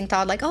a passing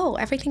thought like, oh,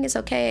 everything is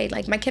okay.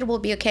 Like, my kid will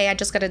be okay. I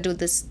just got to do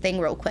this thing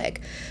real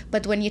quick.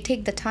 But when you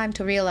take the time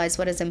to realize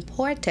what is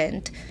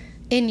important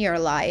in your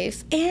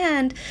life,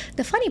 and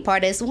the funny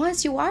part is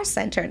once you are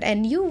centered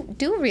and you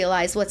do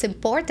realize what's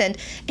important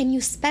and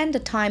you spend the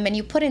time and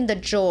you put in the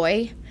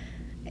joy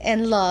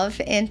and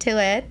love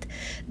into it,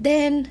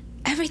 then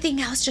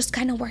everything else just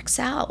kind of works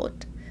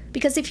out.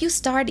 Because if you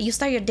start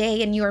your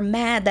day and you're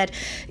mad that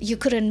you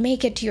couldn't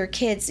make it to your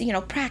kids,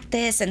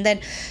 practice, and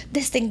then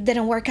this thing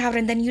didn't work out,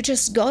 and then you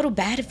just go to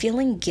bed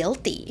feeling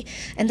guilty,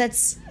 and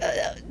that's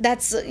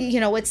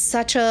it's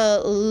such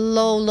a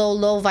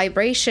low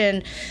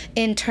vibration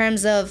in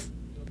terms of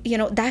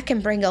that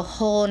can bring a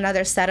whole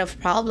another set of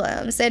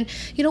problems. And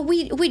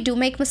we do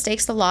make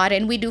mistakes a lot,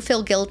 and we do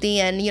feel guilty,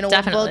 and we're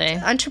both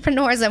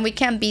entrepreneurs and we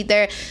can't be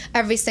there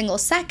every single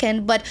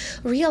second, but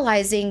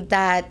realizing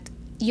that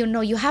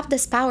you have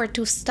this power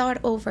to start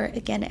over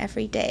again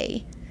every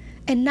day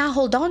and not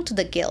hold on to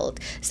the guilt.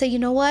 Say, you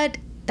know what?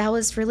 That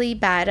was really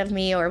bad of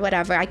me or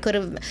whatever. I could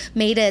have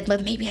made it,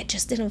 but maybe I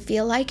just didn't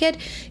feel like it.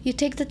 You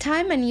take the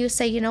time and you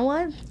say, you know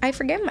what? I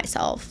forgive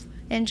myself,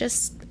 and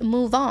just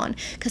move on,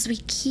 because we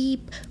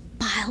keep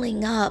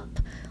piling up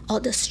all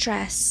the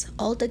stress,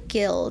 all the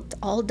guilt,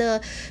 all the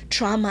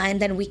trauma,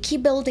 and then we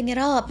keep building it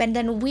up, and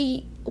then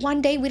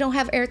one day we don't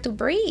have air to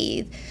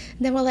breathe.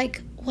 And then we're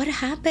like, what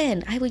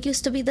happened? I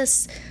used to be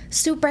this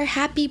super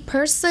happy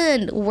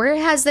person. Where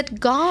has it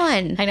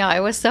gone? I know,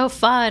 it was so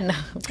fun.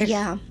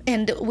 Yeah.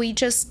 And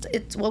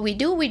it's what we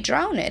do, we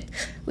drown it.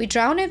 We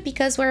drown it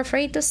because we're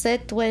afraid to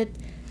sit with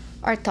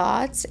our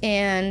thoughts.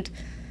 And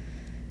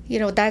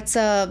that's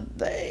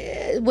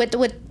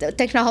with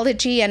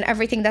technology and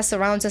everything that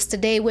surrounds us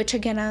today, which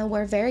again,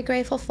 we're very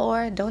grateful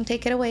for. Don't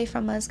take it away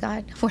from us,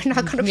 God. We're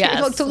not going to be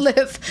able to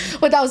live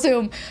without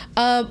Zoom.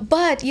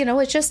 But,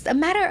 it's just a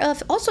matter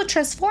of also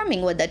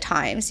transforming with the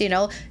times.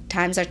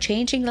 Times are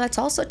changing. Let's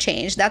also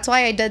change. That's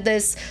why I did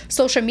this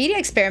social media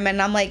experiment.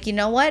 And I'm like, you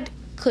know what?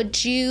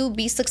 Could you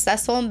be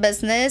successful in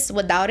business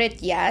without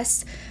it?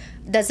 Yes.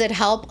 Does it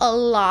help a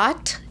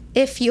lot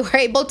if you are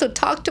able to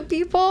talk to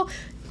people?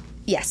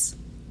 Yes.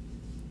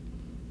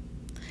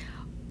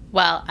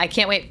 Well, I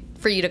can't wait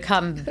for you to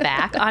come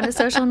back onto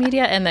social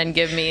media and then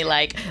give me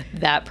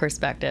that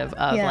perspective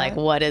of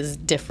what is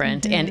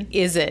different, and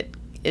is it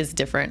as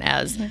different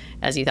as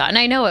you thought. And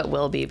I know it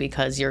will be,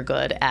 because you're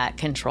good at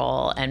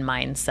control and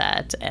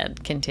mindset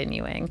and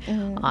continuing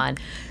on.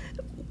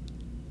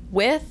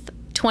 With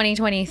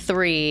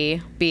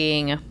 2023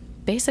 being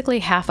basically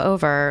half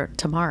over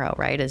tomorrow,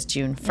 right, is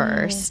June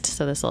 1st.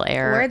 So this will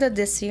air. Where did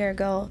this year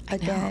go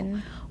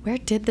again? Where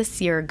did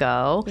this year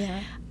go?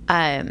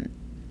 Yeah.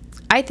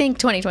 I think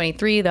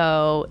 2023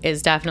 though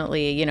is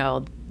definitely,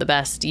 the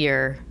best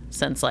year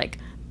since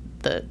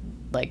the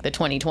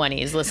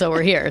 2020s. So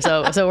we're here.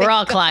 So we're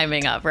all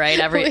climbing up, right?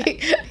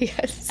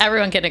 Yes.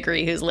 Everyone can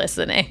agree who's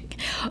listening.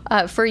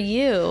 For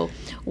you,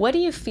 what are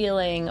you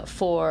feeling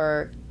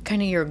for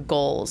kind of your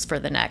goals for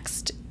the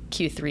next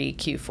Q3,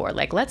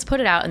 Q4? Let's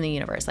put it out in the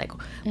universe.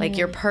 Like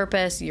your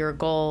purpose, your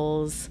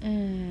goals.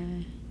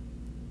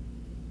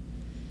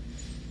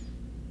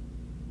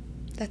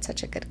 That's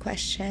such a good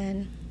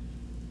question.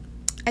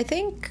 I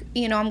think,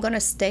 I'm going to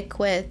stick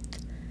with,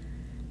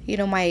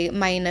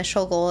 my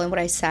initial goal and what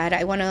I said.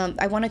 I want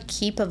to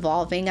keep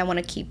evolving. I want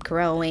to keep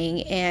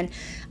growing. And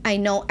I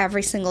know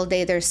every single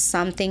day there's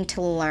something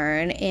to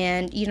learn.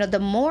 And, the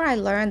more I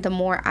learn, the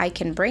more I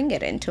can bring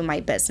it into my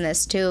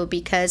business too,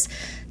 because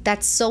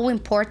that's so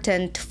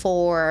important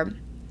for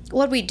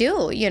what we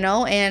do,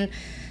 and,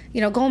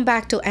 going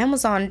back to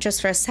Amazon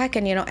just for a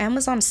second,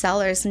 Amazon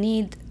sellers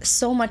need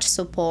so much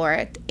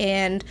support.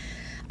 And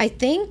I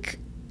think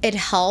it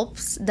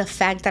helps the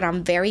fact that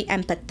I'm very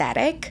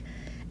empathetic,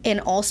 and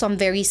also I'm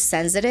very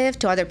sensitive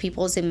to other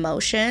people's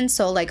emotions.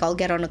 So I'll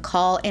get on a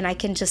call and I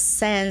can just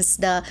sense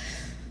the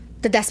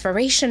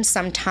desperation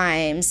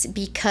sometimes,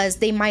 because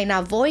they might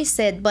not voice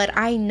it, but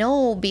I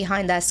know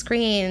behind that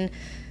screen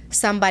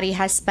somebody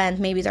has spent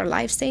maybe their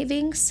life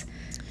savings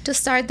to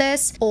start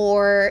this.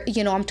 Or,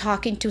 I'm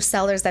talking to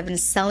sellers that have been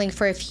selling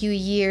for a few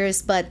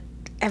years, but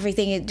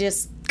everything, it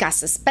just got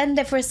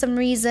suspended for some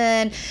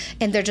reason,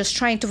 and they're just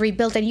trying to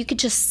rebuild, and you could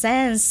just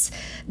sense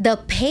the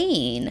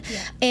pain.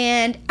 Yeah.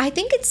 And I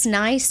think it's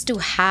nice to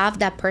have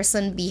that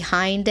person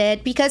behind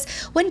it, because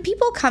when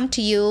people come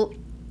to you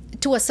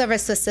to a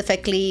service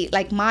specifically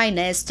like mine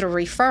is through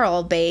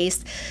referral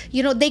based,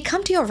 they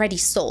come to you already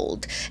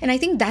sold. And I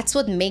think that's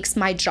what makes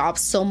my job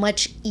so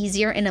much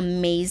easier and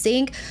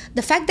amazing.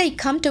 The fact they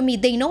come to me,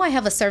 they know I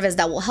have a service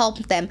that will help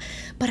them.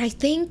 But I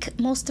think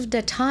most of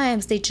the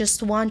times they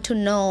just want to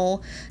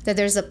know that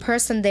there's a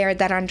person there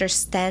that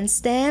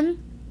understands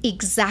them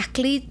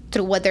exactly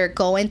through what they're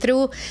going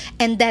through,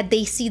 and that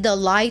they see the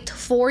light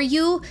for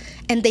you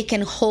and they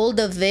can hold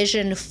a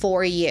vision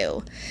for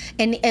you.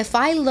 And if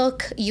I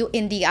look you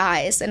in the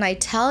eyes and I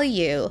tell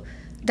you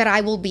that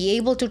I will be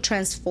able to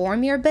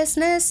transform your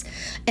business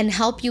and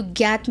help you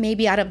get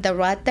maybe out of the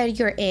rut that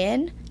you're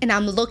in, and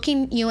I'm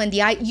looking you in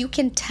the eye, you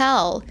can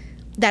tell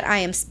that I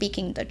am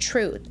speaking the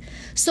truth.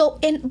 So,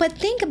 but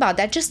think about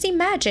that. Just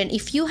imagine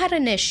if you had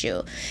an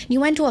issue,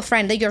 you went to a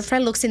friend, that your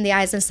friend looks in the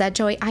eyes and said,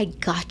 Joy, I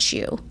got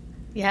you.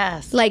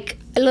 Yes. Like,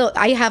 look,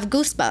 I have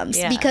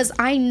goosebumps because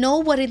I know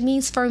what it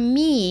means for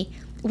me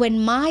when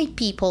my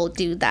people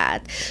do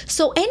that.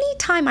 So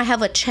anytime I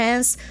have a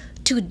chance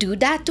to do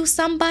that to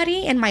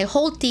somebody, and my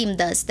whole team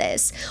does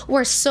this,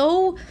 it's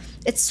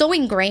so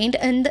ingrained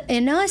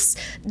in us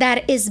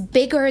that is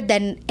bigger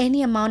than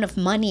any amount of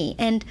money.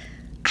 And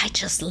I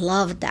just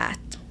love that.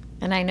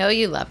 And I know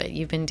you love it.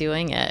 You've been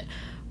doing it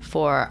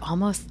for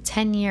almost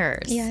 10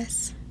 years.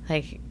 Yes.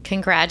 Like,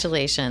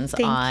 congratulations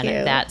on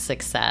that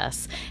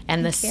success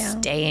and the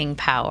staying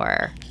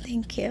power.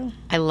 Thank you.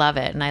 I love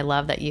it. And I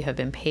love that you have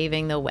been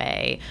paving the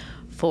way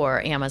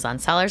for Amazon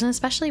sellers, and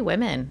especially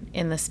women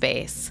in the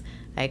space.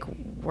 Like,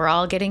 we're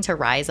all getting to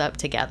rise up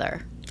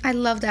together. I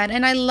love that.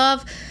 And I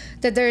love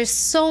that there's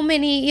so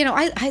many,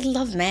 I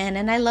love men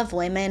and I love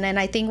women, and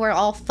I think we're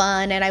all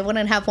fun, and I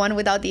wouldn't have one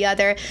without the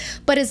other.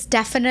 But it's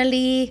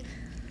definitely,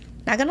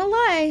 not gonna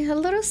lie, a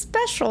little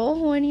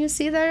special when you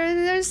see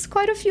there's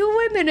quite a few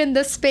women in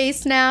the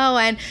space now.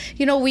 And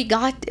we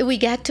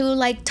get to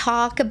like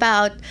talk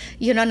about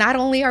not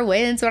only our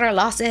wins but our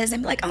losses,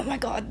 and like, oh my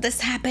god, this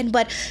happened.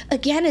 But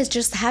again, it's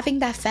just having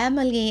that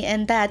family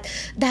and that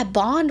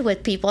bond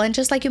with people. And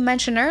just like you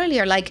mentioned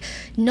earlier, like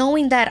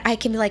knowing that I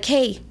can be like,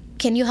 hey,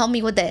 can you help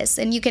me with this?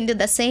 And you can do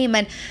the same.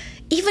 And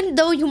even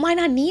though you might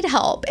not need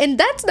help, and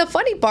that's the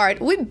funny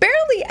part, we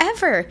barely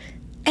ever,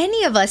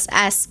 any of us,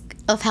 ask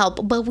of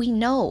help. But we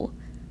know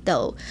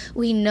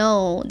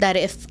that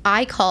if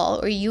I call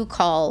or you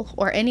call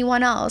or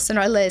anyone else on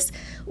our list,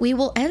 we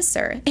will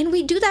answer. And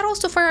we do that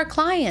also for our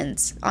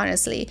clients.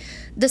 Honestly,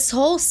 this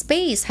whole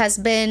space has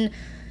been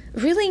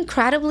really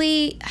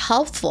incredibly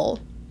helpful.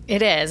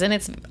 It is. And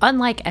it's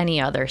unlike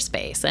any other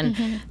space.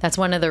 And that's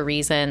one of the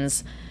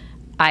reasons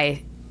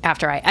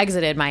after I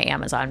exited my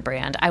Amazon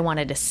brand, I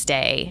wanted to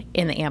stay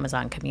in the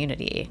Amazon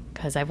community,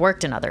 because I've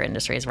worked in other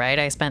industries, right?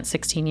 I spent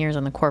 16 years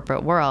in the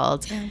corporate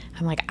world. Yeah.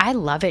 I'm like, I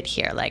love it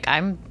here. Like,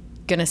 I'm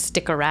going to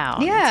stick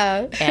around.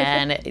 Yeah.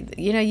 And,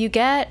 you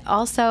get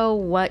also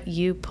what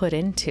you put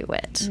into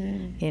it,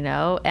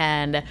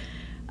 and,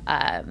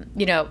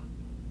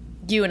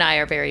 you and I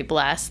are very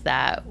blessed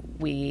that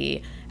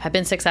we have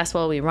been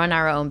successful. We run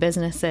our own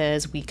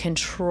businesses. We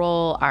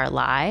control our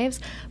lives,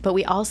 but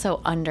we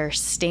also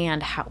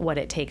understand what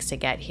it takes to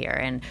get here.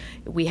 And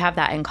we have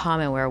that in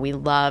common, where we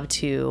love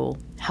to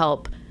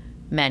help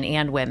men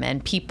and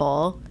women,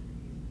 people,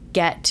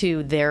 get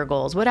to their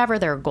goals, whatever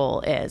their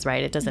goal is,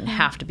 right? It doesn't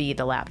have to be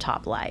the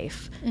laptop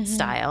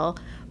lifestyle,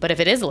 but if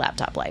it is a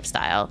laptop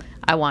lifestyle,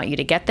 I want you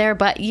to get there.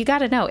 But you got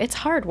to know it's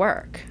hard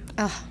work.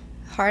 Oh.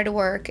 Hard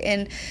work.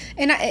 And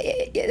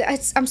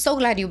I'm so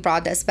glad you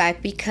brought this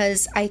back,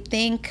 because I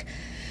think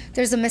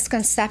there's a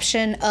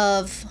misconception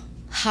of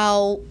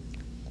how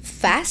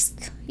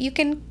fast you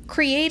can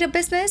create a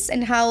business,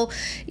 and how,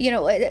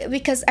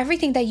 because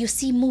everything that you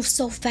see moves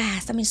so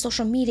fast. I mean,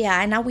 social media,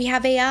 and now we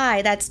have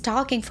AI that's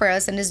talking for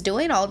us and is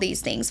doing all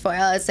these things for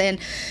us. And,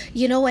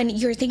 and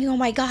you're thinking, oh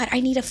my God, I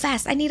need a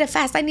fast,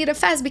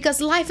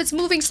 because life is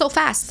moving so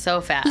fast. So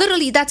fast.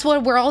 Literally, that's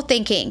what we're all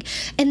thinking.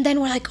 And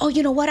then we're like, oh,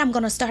 you know what? I'm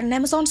going to start an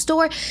Amazon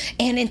store,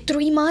 and in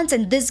 3 months,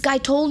 and this guy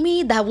told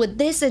me that with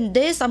this and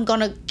this, I'm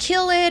going to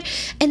kill it.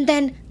 And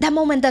then that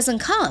moment doesn't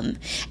come.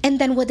 And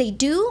then what they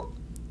do,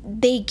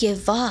 they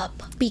give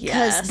up,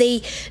 because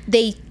they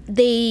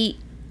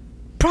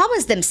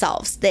promised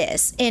themselves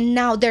this, and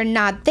now they're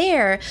not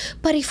there.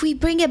 But if we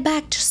bring it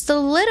back just a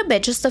little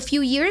bit, just a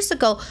few years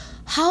ago,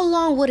 how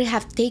long would it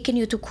have taken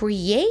you to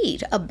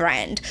create a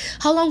brand?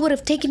 How long would it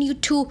have taken you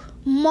to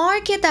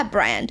market that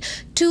brand,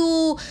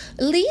 to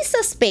lease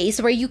a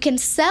space where you can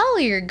sell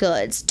your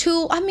goods,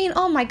 to,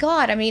 oh my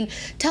God,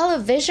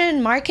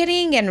 television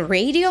marketing and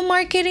radio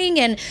marketing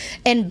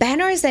and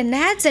banners and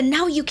ads, and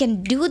now you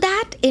can do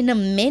that in a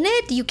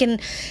minute. You can,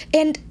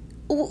 and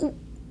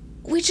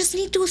we just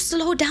need to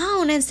slow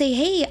down and say,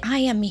 hey, I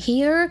am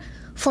here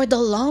for the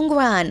long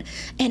run,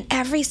 and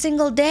every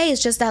single day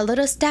is just that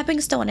little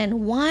stepping stone,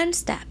 and 1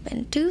 step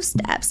and 2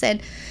 steps,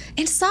 and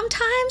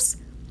sometimes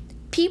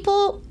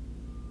people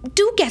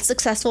do get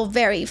successful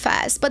very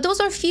fast, but those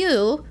are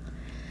few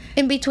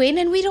in between,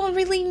 and we don't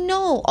really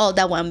know all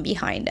that went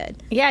behind it.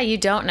 Yeah, you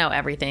don't know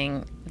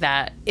everything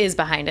that is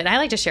behind it. I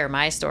like to share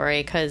my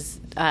story because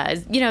 0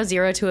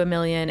 to $1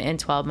 million in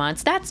 12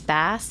 months, that's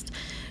fast,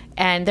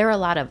 and there are a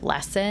lot of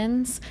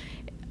lessons.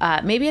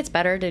 Maybe it's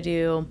better to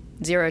do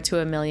 0 to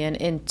 $1 million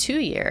in 2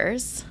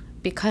 years,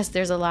 because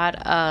there's a lot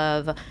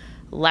of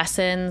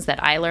lessons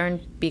that I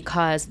learned,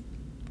 because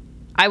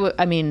I'm just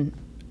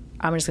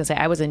going to say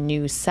I was a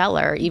new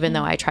seller, even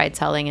though I tried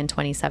selling in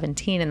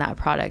 2017 and that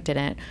product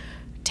didn't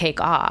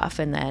take off.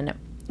 And then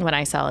when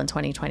I sell in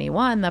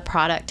 2021, the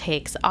product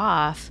takes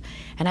off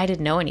and I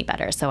didn't know any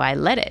better. So I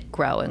let it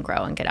grow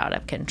and get out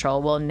of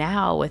control. Well,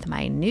 now with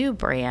my new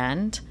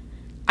brand,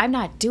 I'm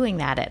not doing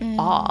that at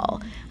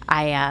all.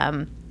 I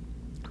am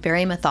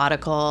very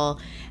methodical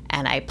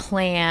and I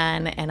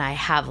plan and I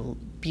have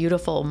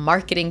beautiful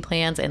marketing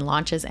plans and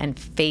launches and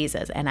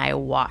phases, and I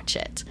watch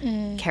it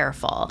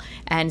careful.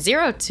 And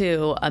 0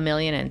 to $1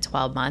 million in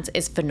 12 months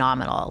is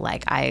phenomenal.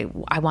 Like I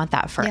want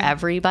that for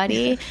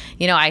everybody.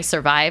 You know, I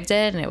survived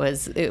it and it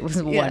was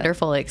a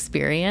wonderful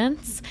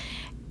experience.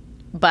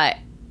 But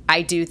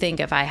I do think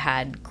if I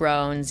had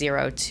grown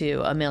 0 to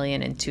 $1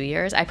 million in 2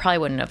 years, I probably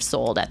wouldn't have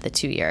sold at the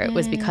 2 year. It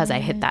was because I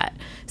hit that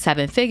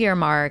 7-figure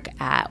mark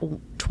at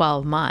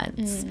 12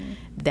 months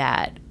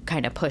that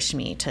kind of pushed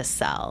me to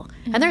sell.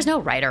 And there's no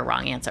right or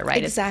wrong answer,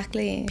 right?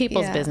 Exactly.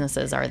 People's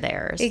businesses are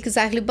theirs.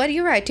 Exactly. But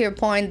you're right, to your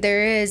point,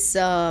 there is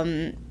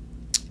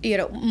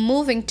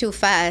moving too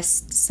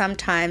fast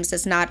sometimes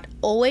is not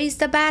always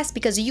the best,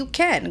 because you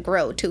can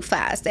grow too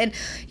fast. And,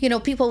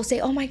 people will say,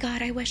 oh my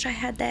God, I wish I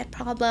had that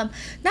problem.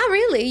 Not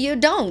really. You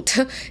don't.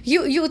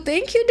 You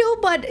think you do,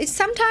 but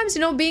sometimes,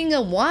 being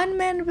a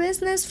one-man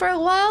business for a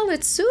while,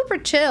 it's super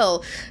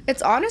chill.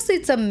 It's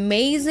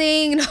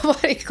amazing.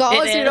 Nobody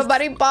calls you,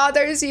 nobody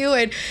bothers you.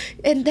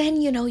 And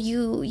then,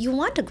 you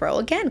want to grow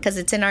again because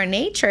it's in our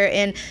nature.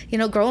 And,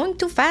 growing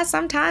too fast,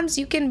 sometimes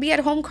you can be at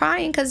home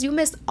crying because you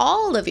missed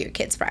all of your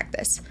kids'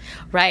 practice.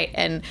 Right.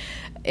 And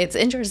it's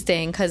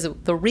interesting because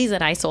the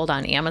reason I sold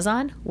on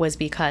Amazon was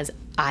because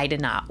I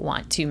did not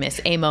want to miss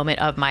a moment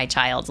of my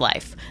child's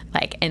life.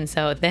 And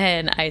so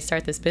then I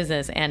start this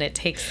business and it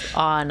takes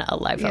on a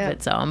life of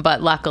its own.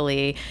 But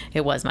luckily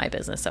it was my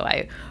business. So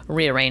I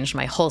rearranged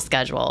my whole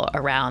schedule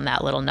around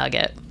that little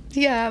nugget.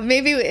 Yeah,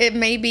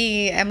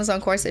 maybe Amazon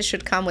courses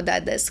should come with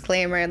that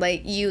disclaimer.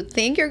 Like, you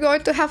think you're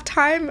going to have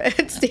time,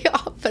 it's the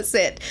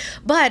opposite.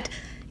 But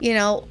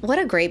what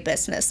a great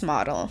business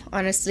model,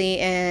 honestly.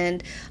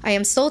 And I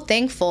am so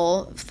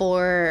thankful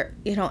for,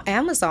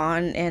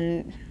 Amazon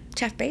and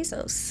Jeff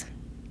Bezos.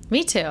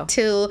 Me too.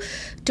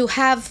 To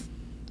have,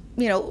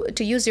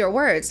 to use your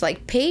words,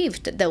 like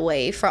paved the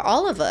way for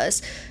all of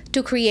us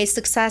to create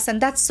success.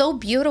 And that's so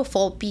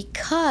beautiful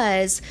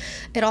because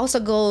it also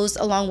goes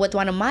along with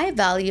one of my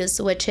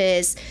values, which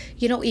is,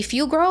 if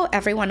you grow,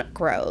 everyone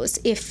grows.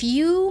 If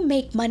you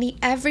make money,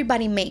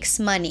 everybody makes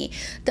money.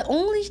 The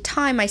only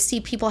time I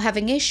see people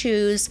having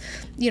issues,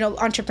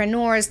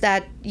 entrepreneurs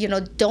that,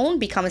 don't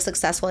become as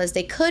successful as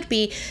they could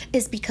be,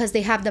 is because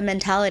they have the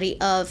mentality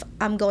of,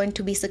 I'm going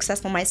to be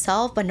successful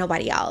myself, but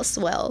nobody else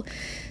will.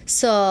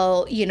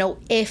 So,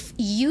 if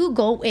you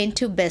go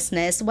into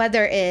business,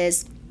 whether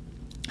it's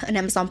an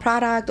Amazon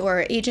product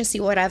or agency,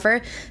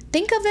 whatever,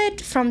 think of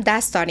it from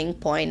that starting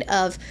point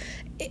of,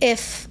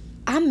 if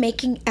I'm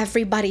making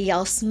everybody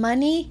else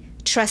money,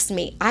 trust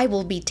me, I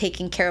will be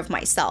taking care of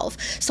myself.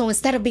 So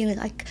instead of being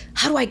like,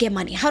 how do I get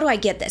money? How do I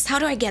get this? How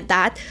do I get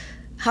that?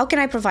 How can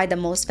I provide the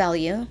most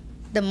value,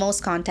 the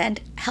most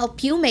content,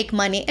 help you make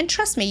money? And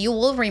trust me, you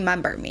will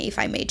remember me if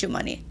I made you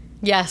money.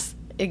 Yes,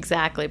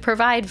 exactly.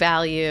 Provide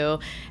value.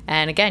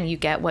 And again, you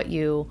get what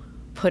you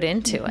put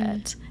into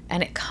it.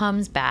 And it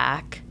comes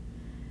back.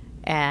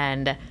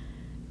 And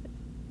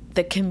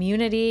the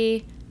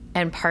community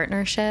and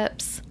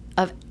partnerships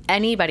of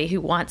anybody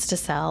who wants to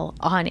sell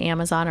on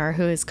Amazon or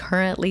who is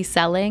currently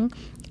selling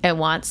and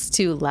wants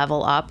to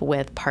level up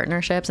with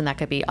partnerships, and that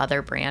could be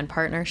other brand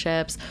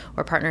partnerships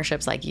or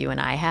partnerships like you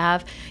and I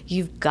have,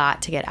 you've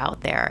got to get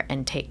out there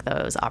and take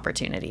those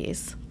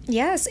opportunities.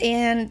 Yes.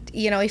 And,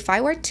 if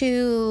I were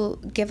to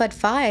give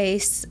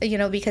advice,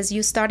 because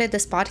you started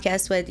this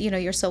podcast with,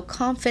 you're so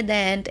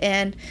confident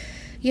and,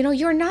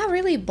 you're not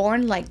really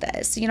born like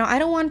this. I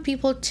don't want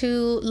people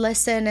to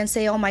listen and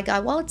say, oh my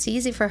God, well, it's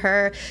easy for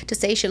her to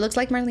say she looks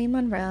like Marilyn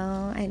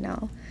Monroe. I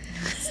know.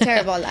 It's a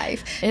terrible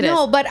life. It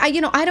is. But I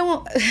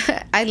don't,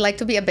 I'd like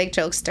to be a big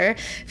jokester,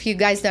 if you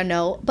guys don't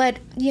know. But,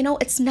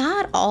 it's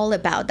not all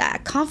about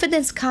that.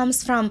 Confidence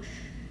comes from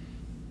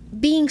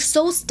being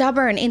so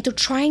stubborn into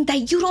trying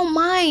that you don't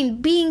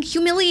mind being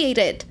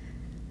humiliated.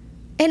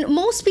 And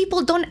most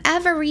people don't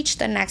ever reach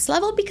the next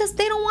level because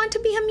they don't want to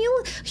be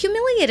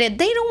humiliated.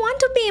 They don't want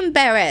to be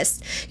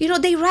embarrassed.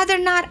 They rather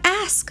not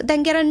ask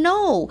than get a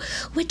no,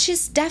 which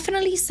is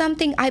definitely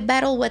something I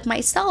battle with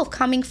myself,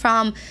 coming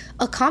from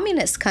a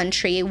communist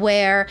country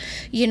where,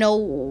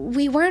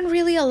 we weren't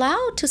really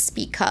allowed to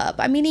speak up.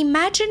 I mean,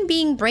 imagine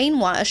being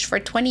brainwashed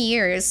for 20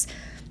 years,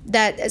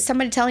 that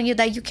somebody telling you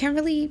that you can't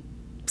really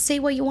say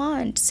what you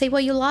want, say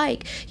what you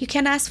like, you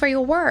can't ask for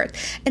your worth,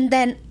 and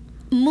then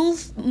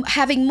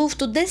having moved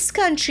to this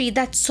country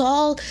that's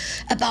all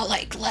about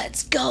like,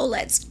 let's go,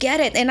 let's get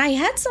it. And I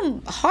had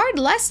some hard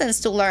lessons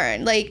to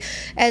learn, like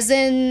as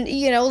in,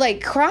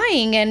 like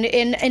crying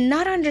and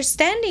not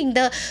understanding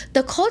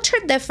the culture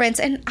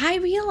difference. And I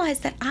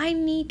realized that I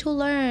need to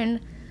learn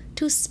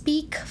to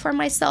speak for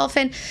myself.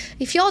 And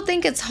if y'all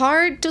think it's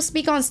hard to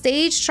speak on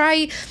stage,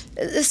 try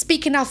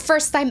speaking out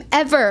first time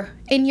ever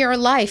in your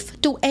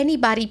life to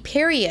anybody,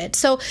 period.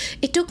 So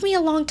it took me a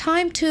long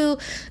time to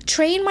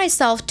train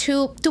myself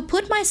to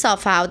put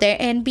myself out there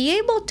and be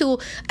able to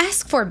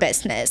ask for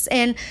business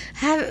and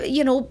have,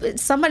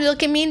 somebody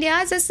look at me in the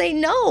eyes and say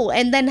no,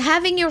 and then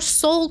having your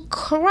soul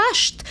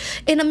crushed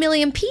in a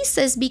million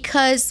pieces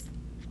because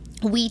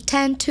we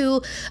tend to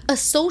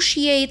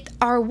associate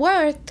our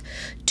worth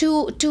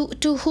to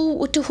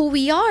who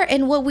we are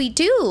and what we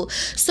do.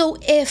 So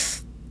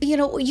if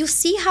you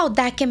see how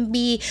that can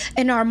be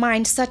in our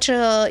mind such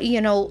a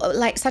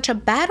such a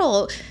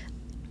battle.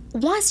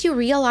 Once you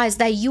realize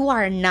that you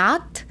are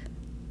not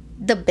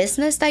the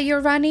business that you're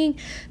running,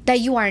 that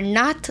you are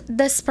not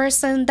this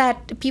person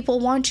that people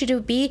want you to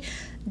be,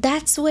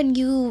 that's when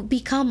you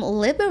become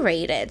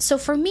liberated. So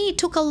for me, it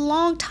took a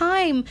long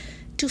time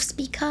to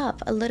speak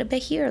up, a little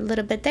bit here, a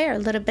little bit there, a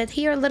little bit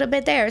here, a little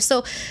bit there.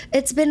 So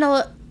it's been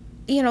a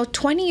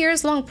 20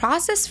 years long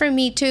process for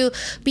me to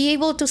be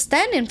able to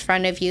stand in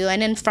front of you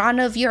and in front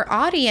of your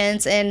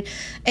audience and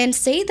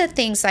say the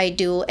things I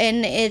do.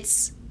 And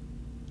it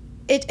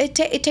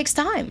takes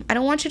time. I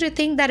don't want you to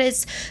think that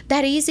it's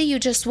that easy. You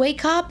just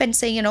wake up and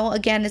say,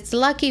 again, it's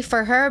lucky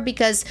for her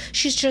because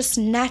she's just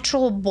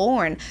natural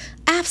born.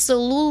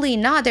 Absolutely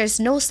not. There's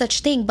no such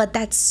thing. But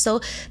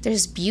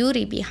there's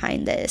beauty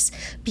behind this,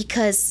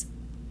 because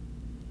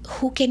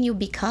who can you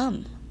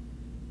become?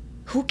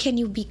 Who can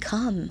you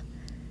become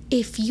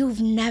if you've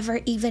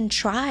never even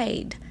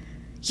tried?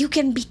 You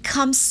can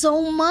become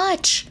so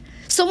much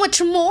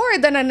more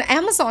than an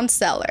Amazon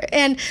seller.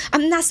 And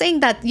I'm not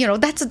saying that,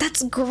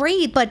 that's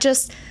great, but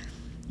just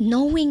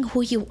knowing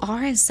who you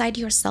are inside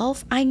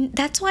yourself.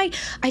 That's why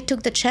I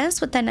took the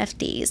chance with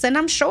NFTs. And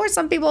I'm sure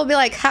some people will be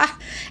like,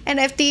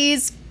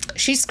 NFTs,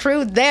 she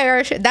screwed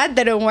there. That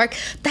didn't work.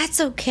 That's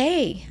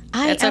okay.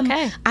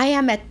 I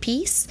am at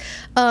peace.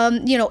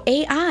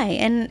 AI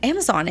and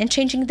Amazon and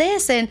changing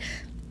this, and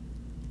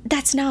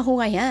that's not who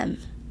I am.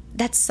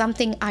 That's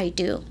something I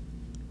do.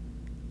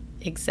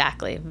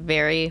 Exactly.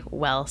 Very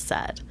well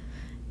said.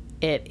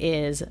 It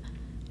is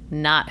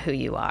not who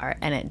you are,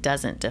 and it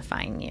doesn't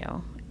define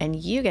you. And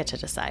you get to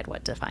decide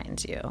what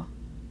defines you.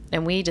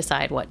 And we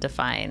decide what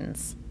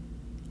defines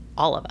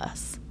all of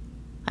us.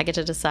 I get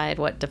to decide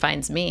what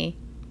defines me.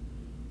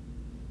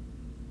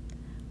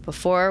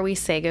 Before we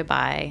say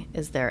goodbye,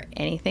 is there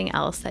anything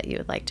else that you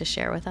would like to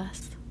share with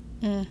us?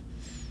 I'm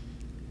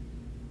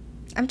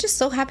just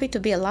so happy to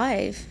be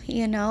alive,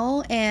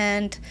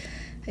 and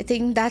I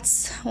think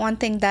that's one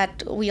thing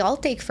that we all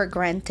take for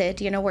granted.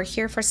 We're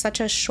here for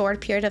such a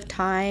short period of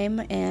time.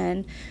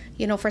 And,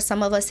 for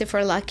some of us, if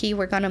we're lucky,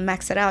 we're going to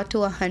max it out to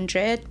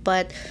 100.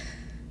 But,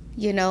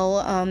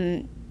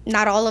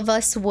 not all of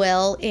us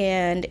will.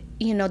 And,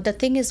 the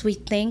thing is, we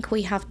think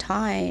we have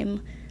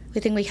time. We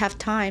think we have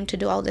time to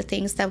do all the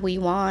things that we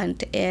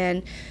want.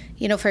 And,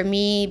 for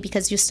me,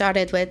 because you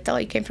started with,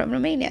 you came from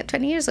Romania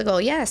 20 years ago.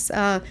 Yes.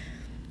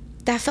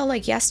 That felt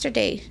like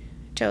yesterday,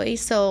 Joey.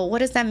 So what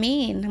does that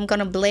mean? I'm going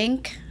to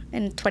blink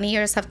and 20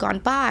 years have gone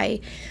by.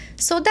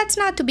 So that's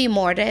not to be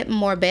morbid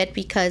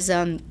because,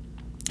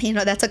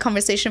 that's a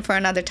conversation for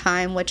another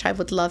time, which I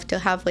would love to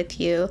have with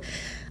you,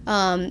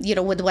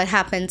 with what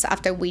happens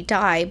after we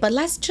die. But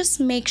let's just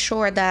make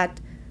sure that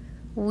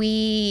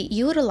we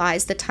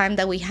utilize the time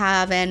that we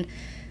have and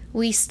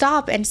we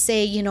stop and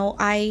say,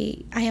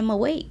 I am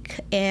awake.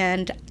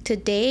 And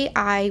today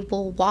I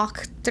will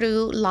walk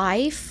through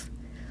life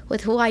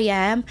with who I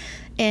am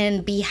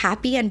and be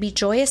happy and be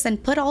joyous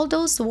and put all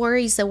those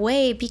worries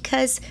away,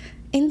 because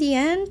in the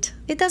end,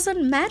 it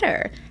doesn't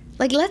matter.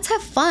 Like, let's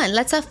have fun.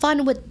 Let's have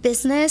fun with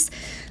business.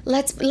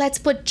 Let's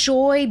put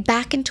joy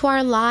back into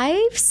our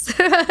lives.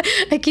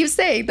 I keep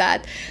saying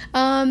that.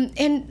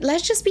 And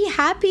let's just be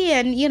happy.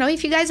 And,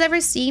 if you guys ever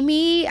see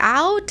me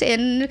out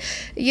and,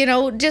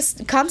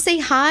 just come say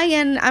hi,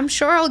 and I'm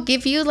sure I'll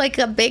give you like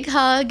a big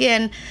hug,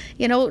 and,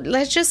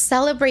 let's just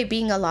celebrate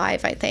being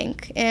alive, I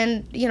think.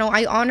 And,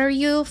 I honor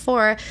you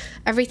for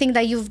everything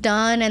that you've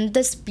done and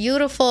this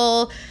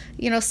beautiful,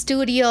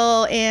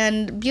 studio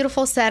and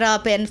beautiful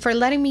setup, and for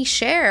letting me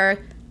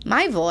share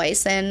my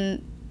voice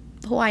and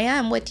who I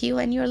am with you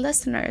and your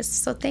listeners.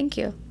 So thank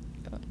you.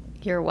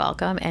 You're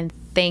welcome. And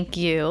thank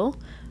you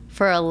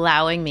for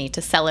allowing me to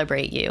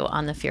celebrate you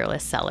on the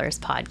Fearless Sellers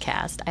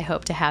podcast. I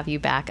hope to have you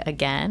back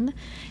again.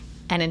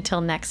 And until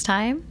next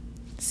time,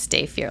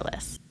 stay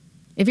fearless.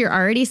 If you're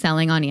already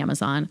selling on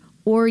Amazon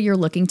or you're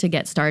looking to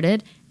get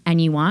started and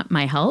you want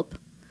my help,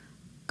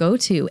 go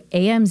to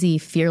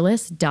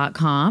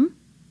amzfearless.com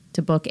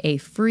to book a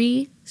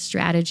free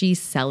strategy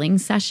selling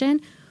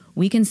session.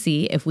 We can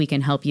see if we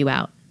can help you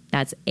out.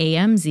 That's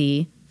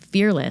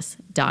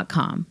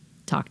amzfearless.com.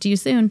 Talk to you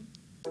soon.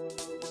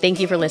 Thank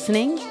you for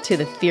listening to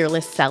the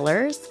Fearless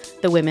Sellers,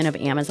 the Women of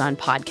Amazon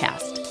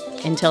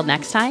podcast. Until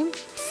next time,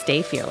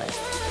 stay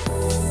fearless.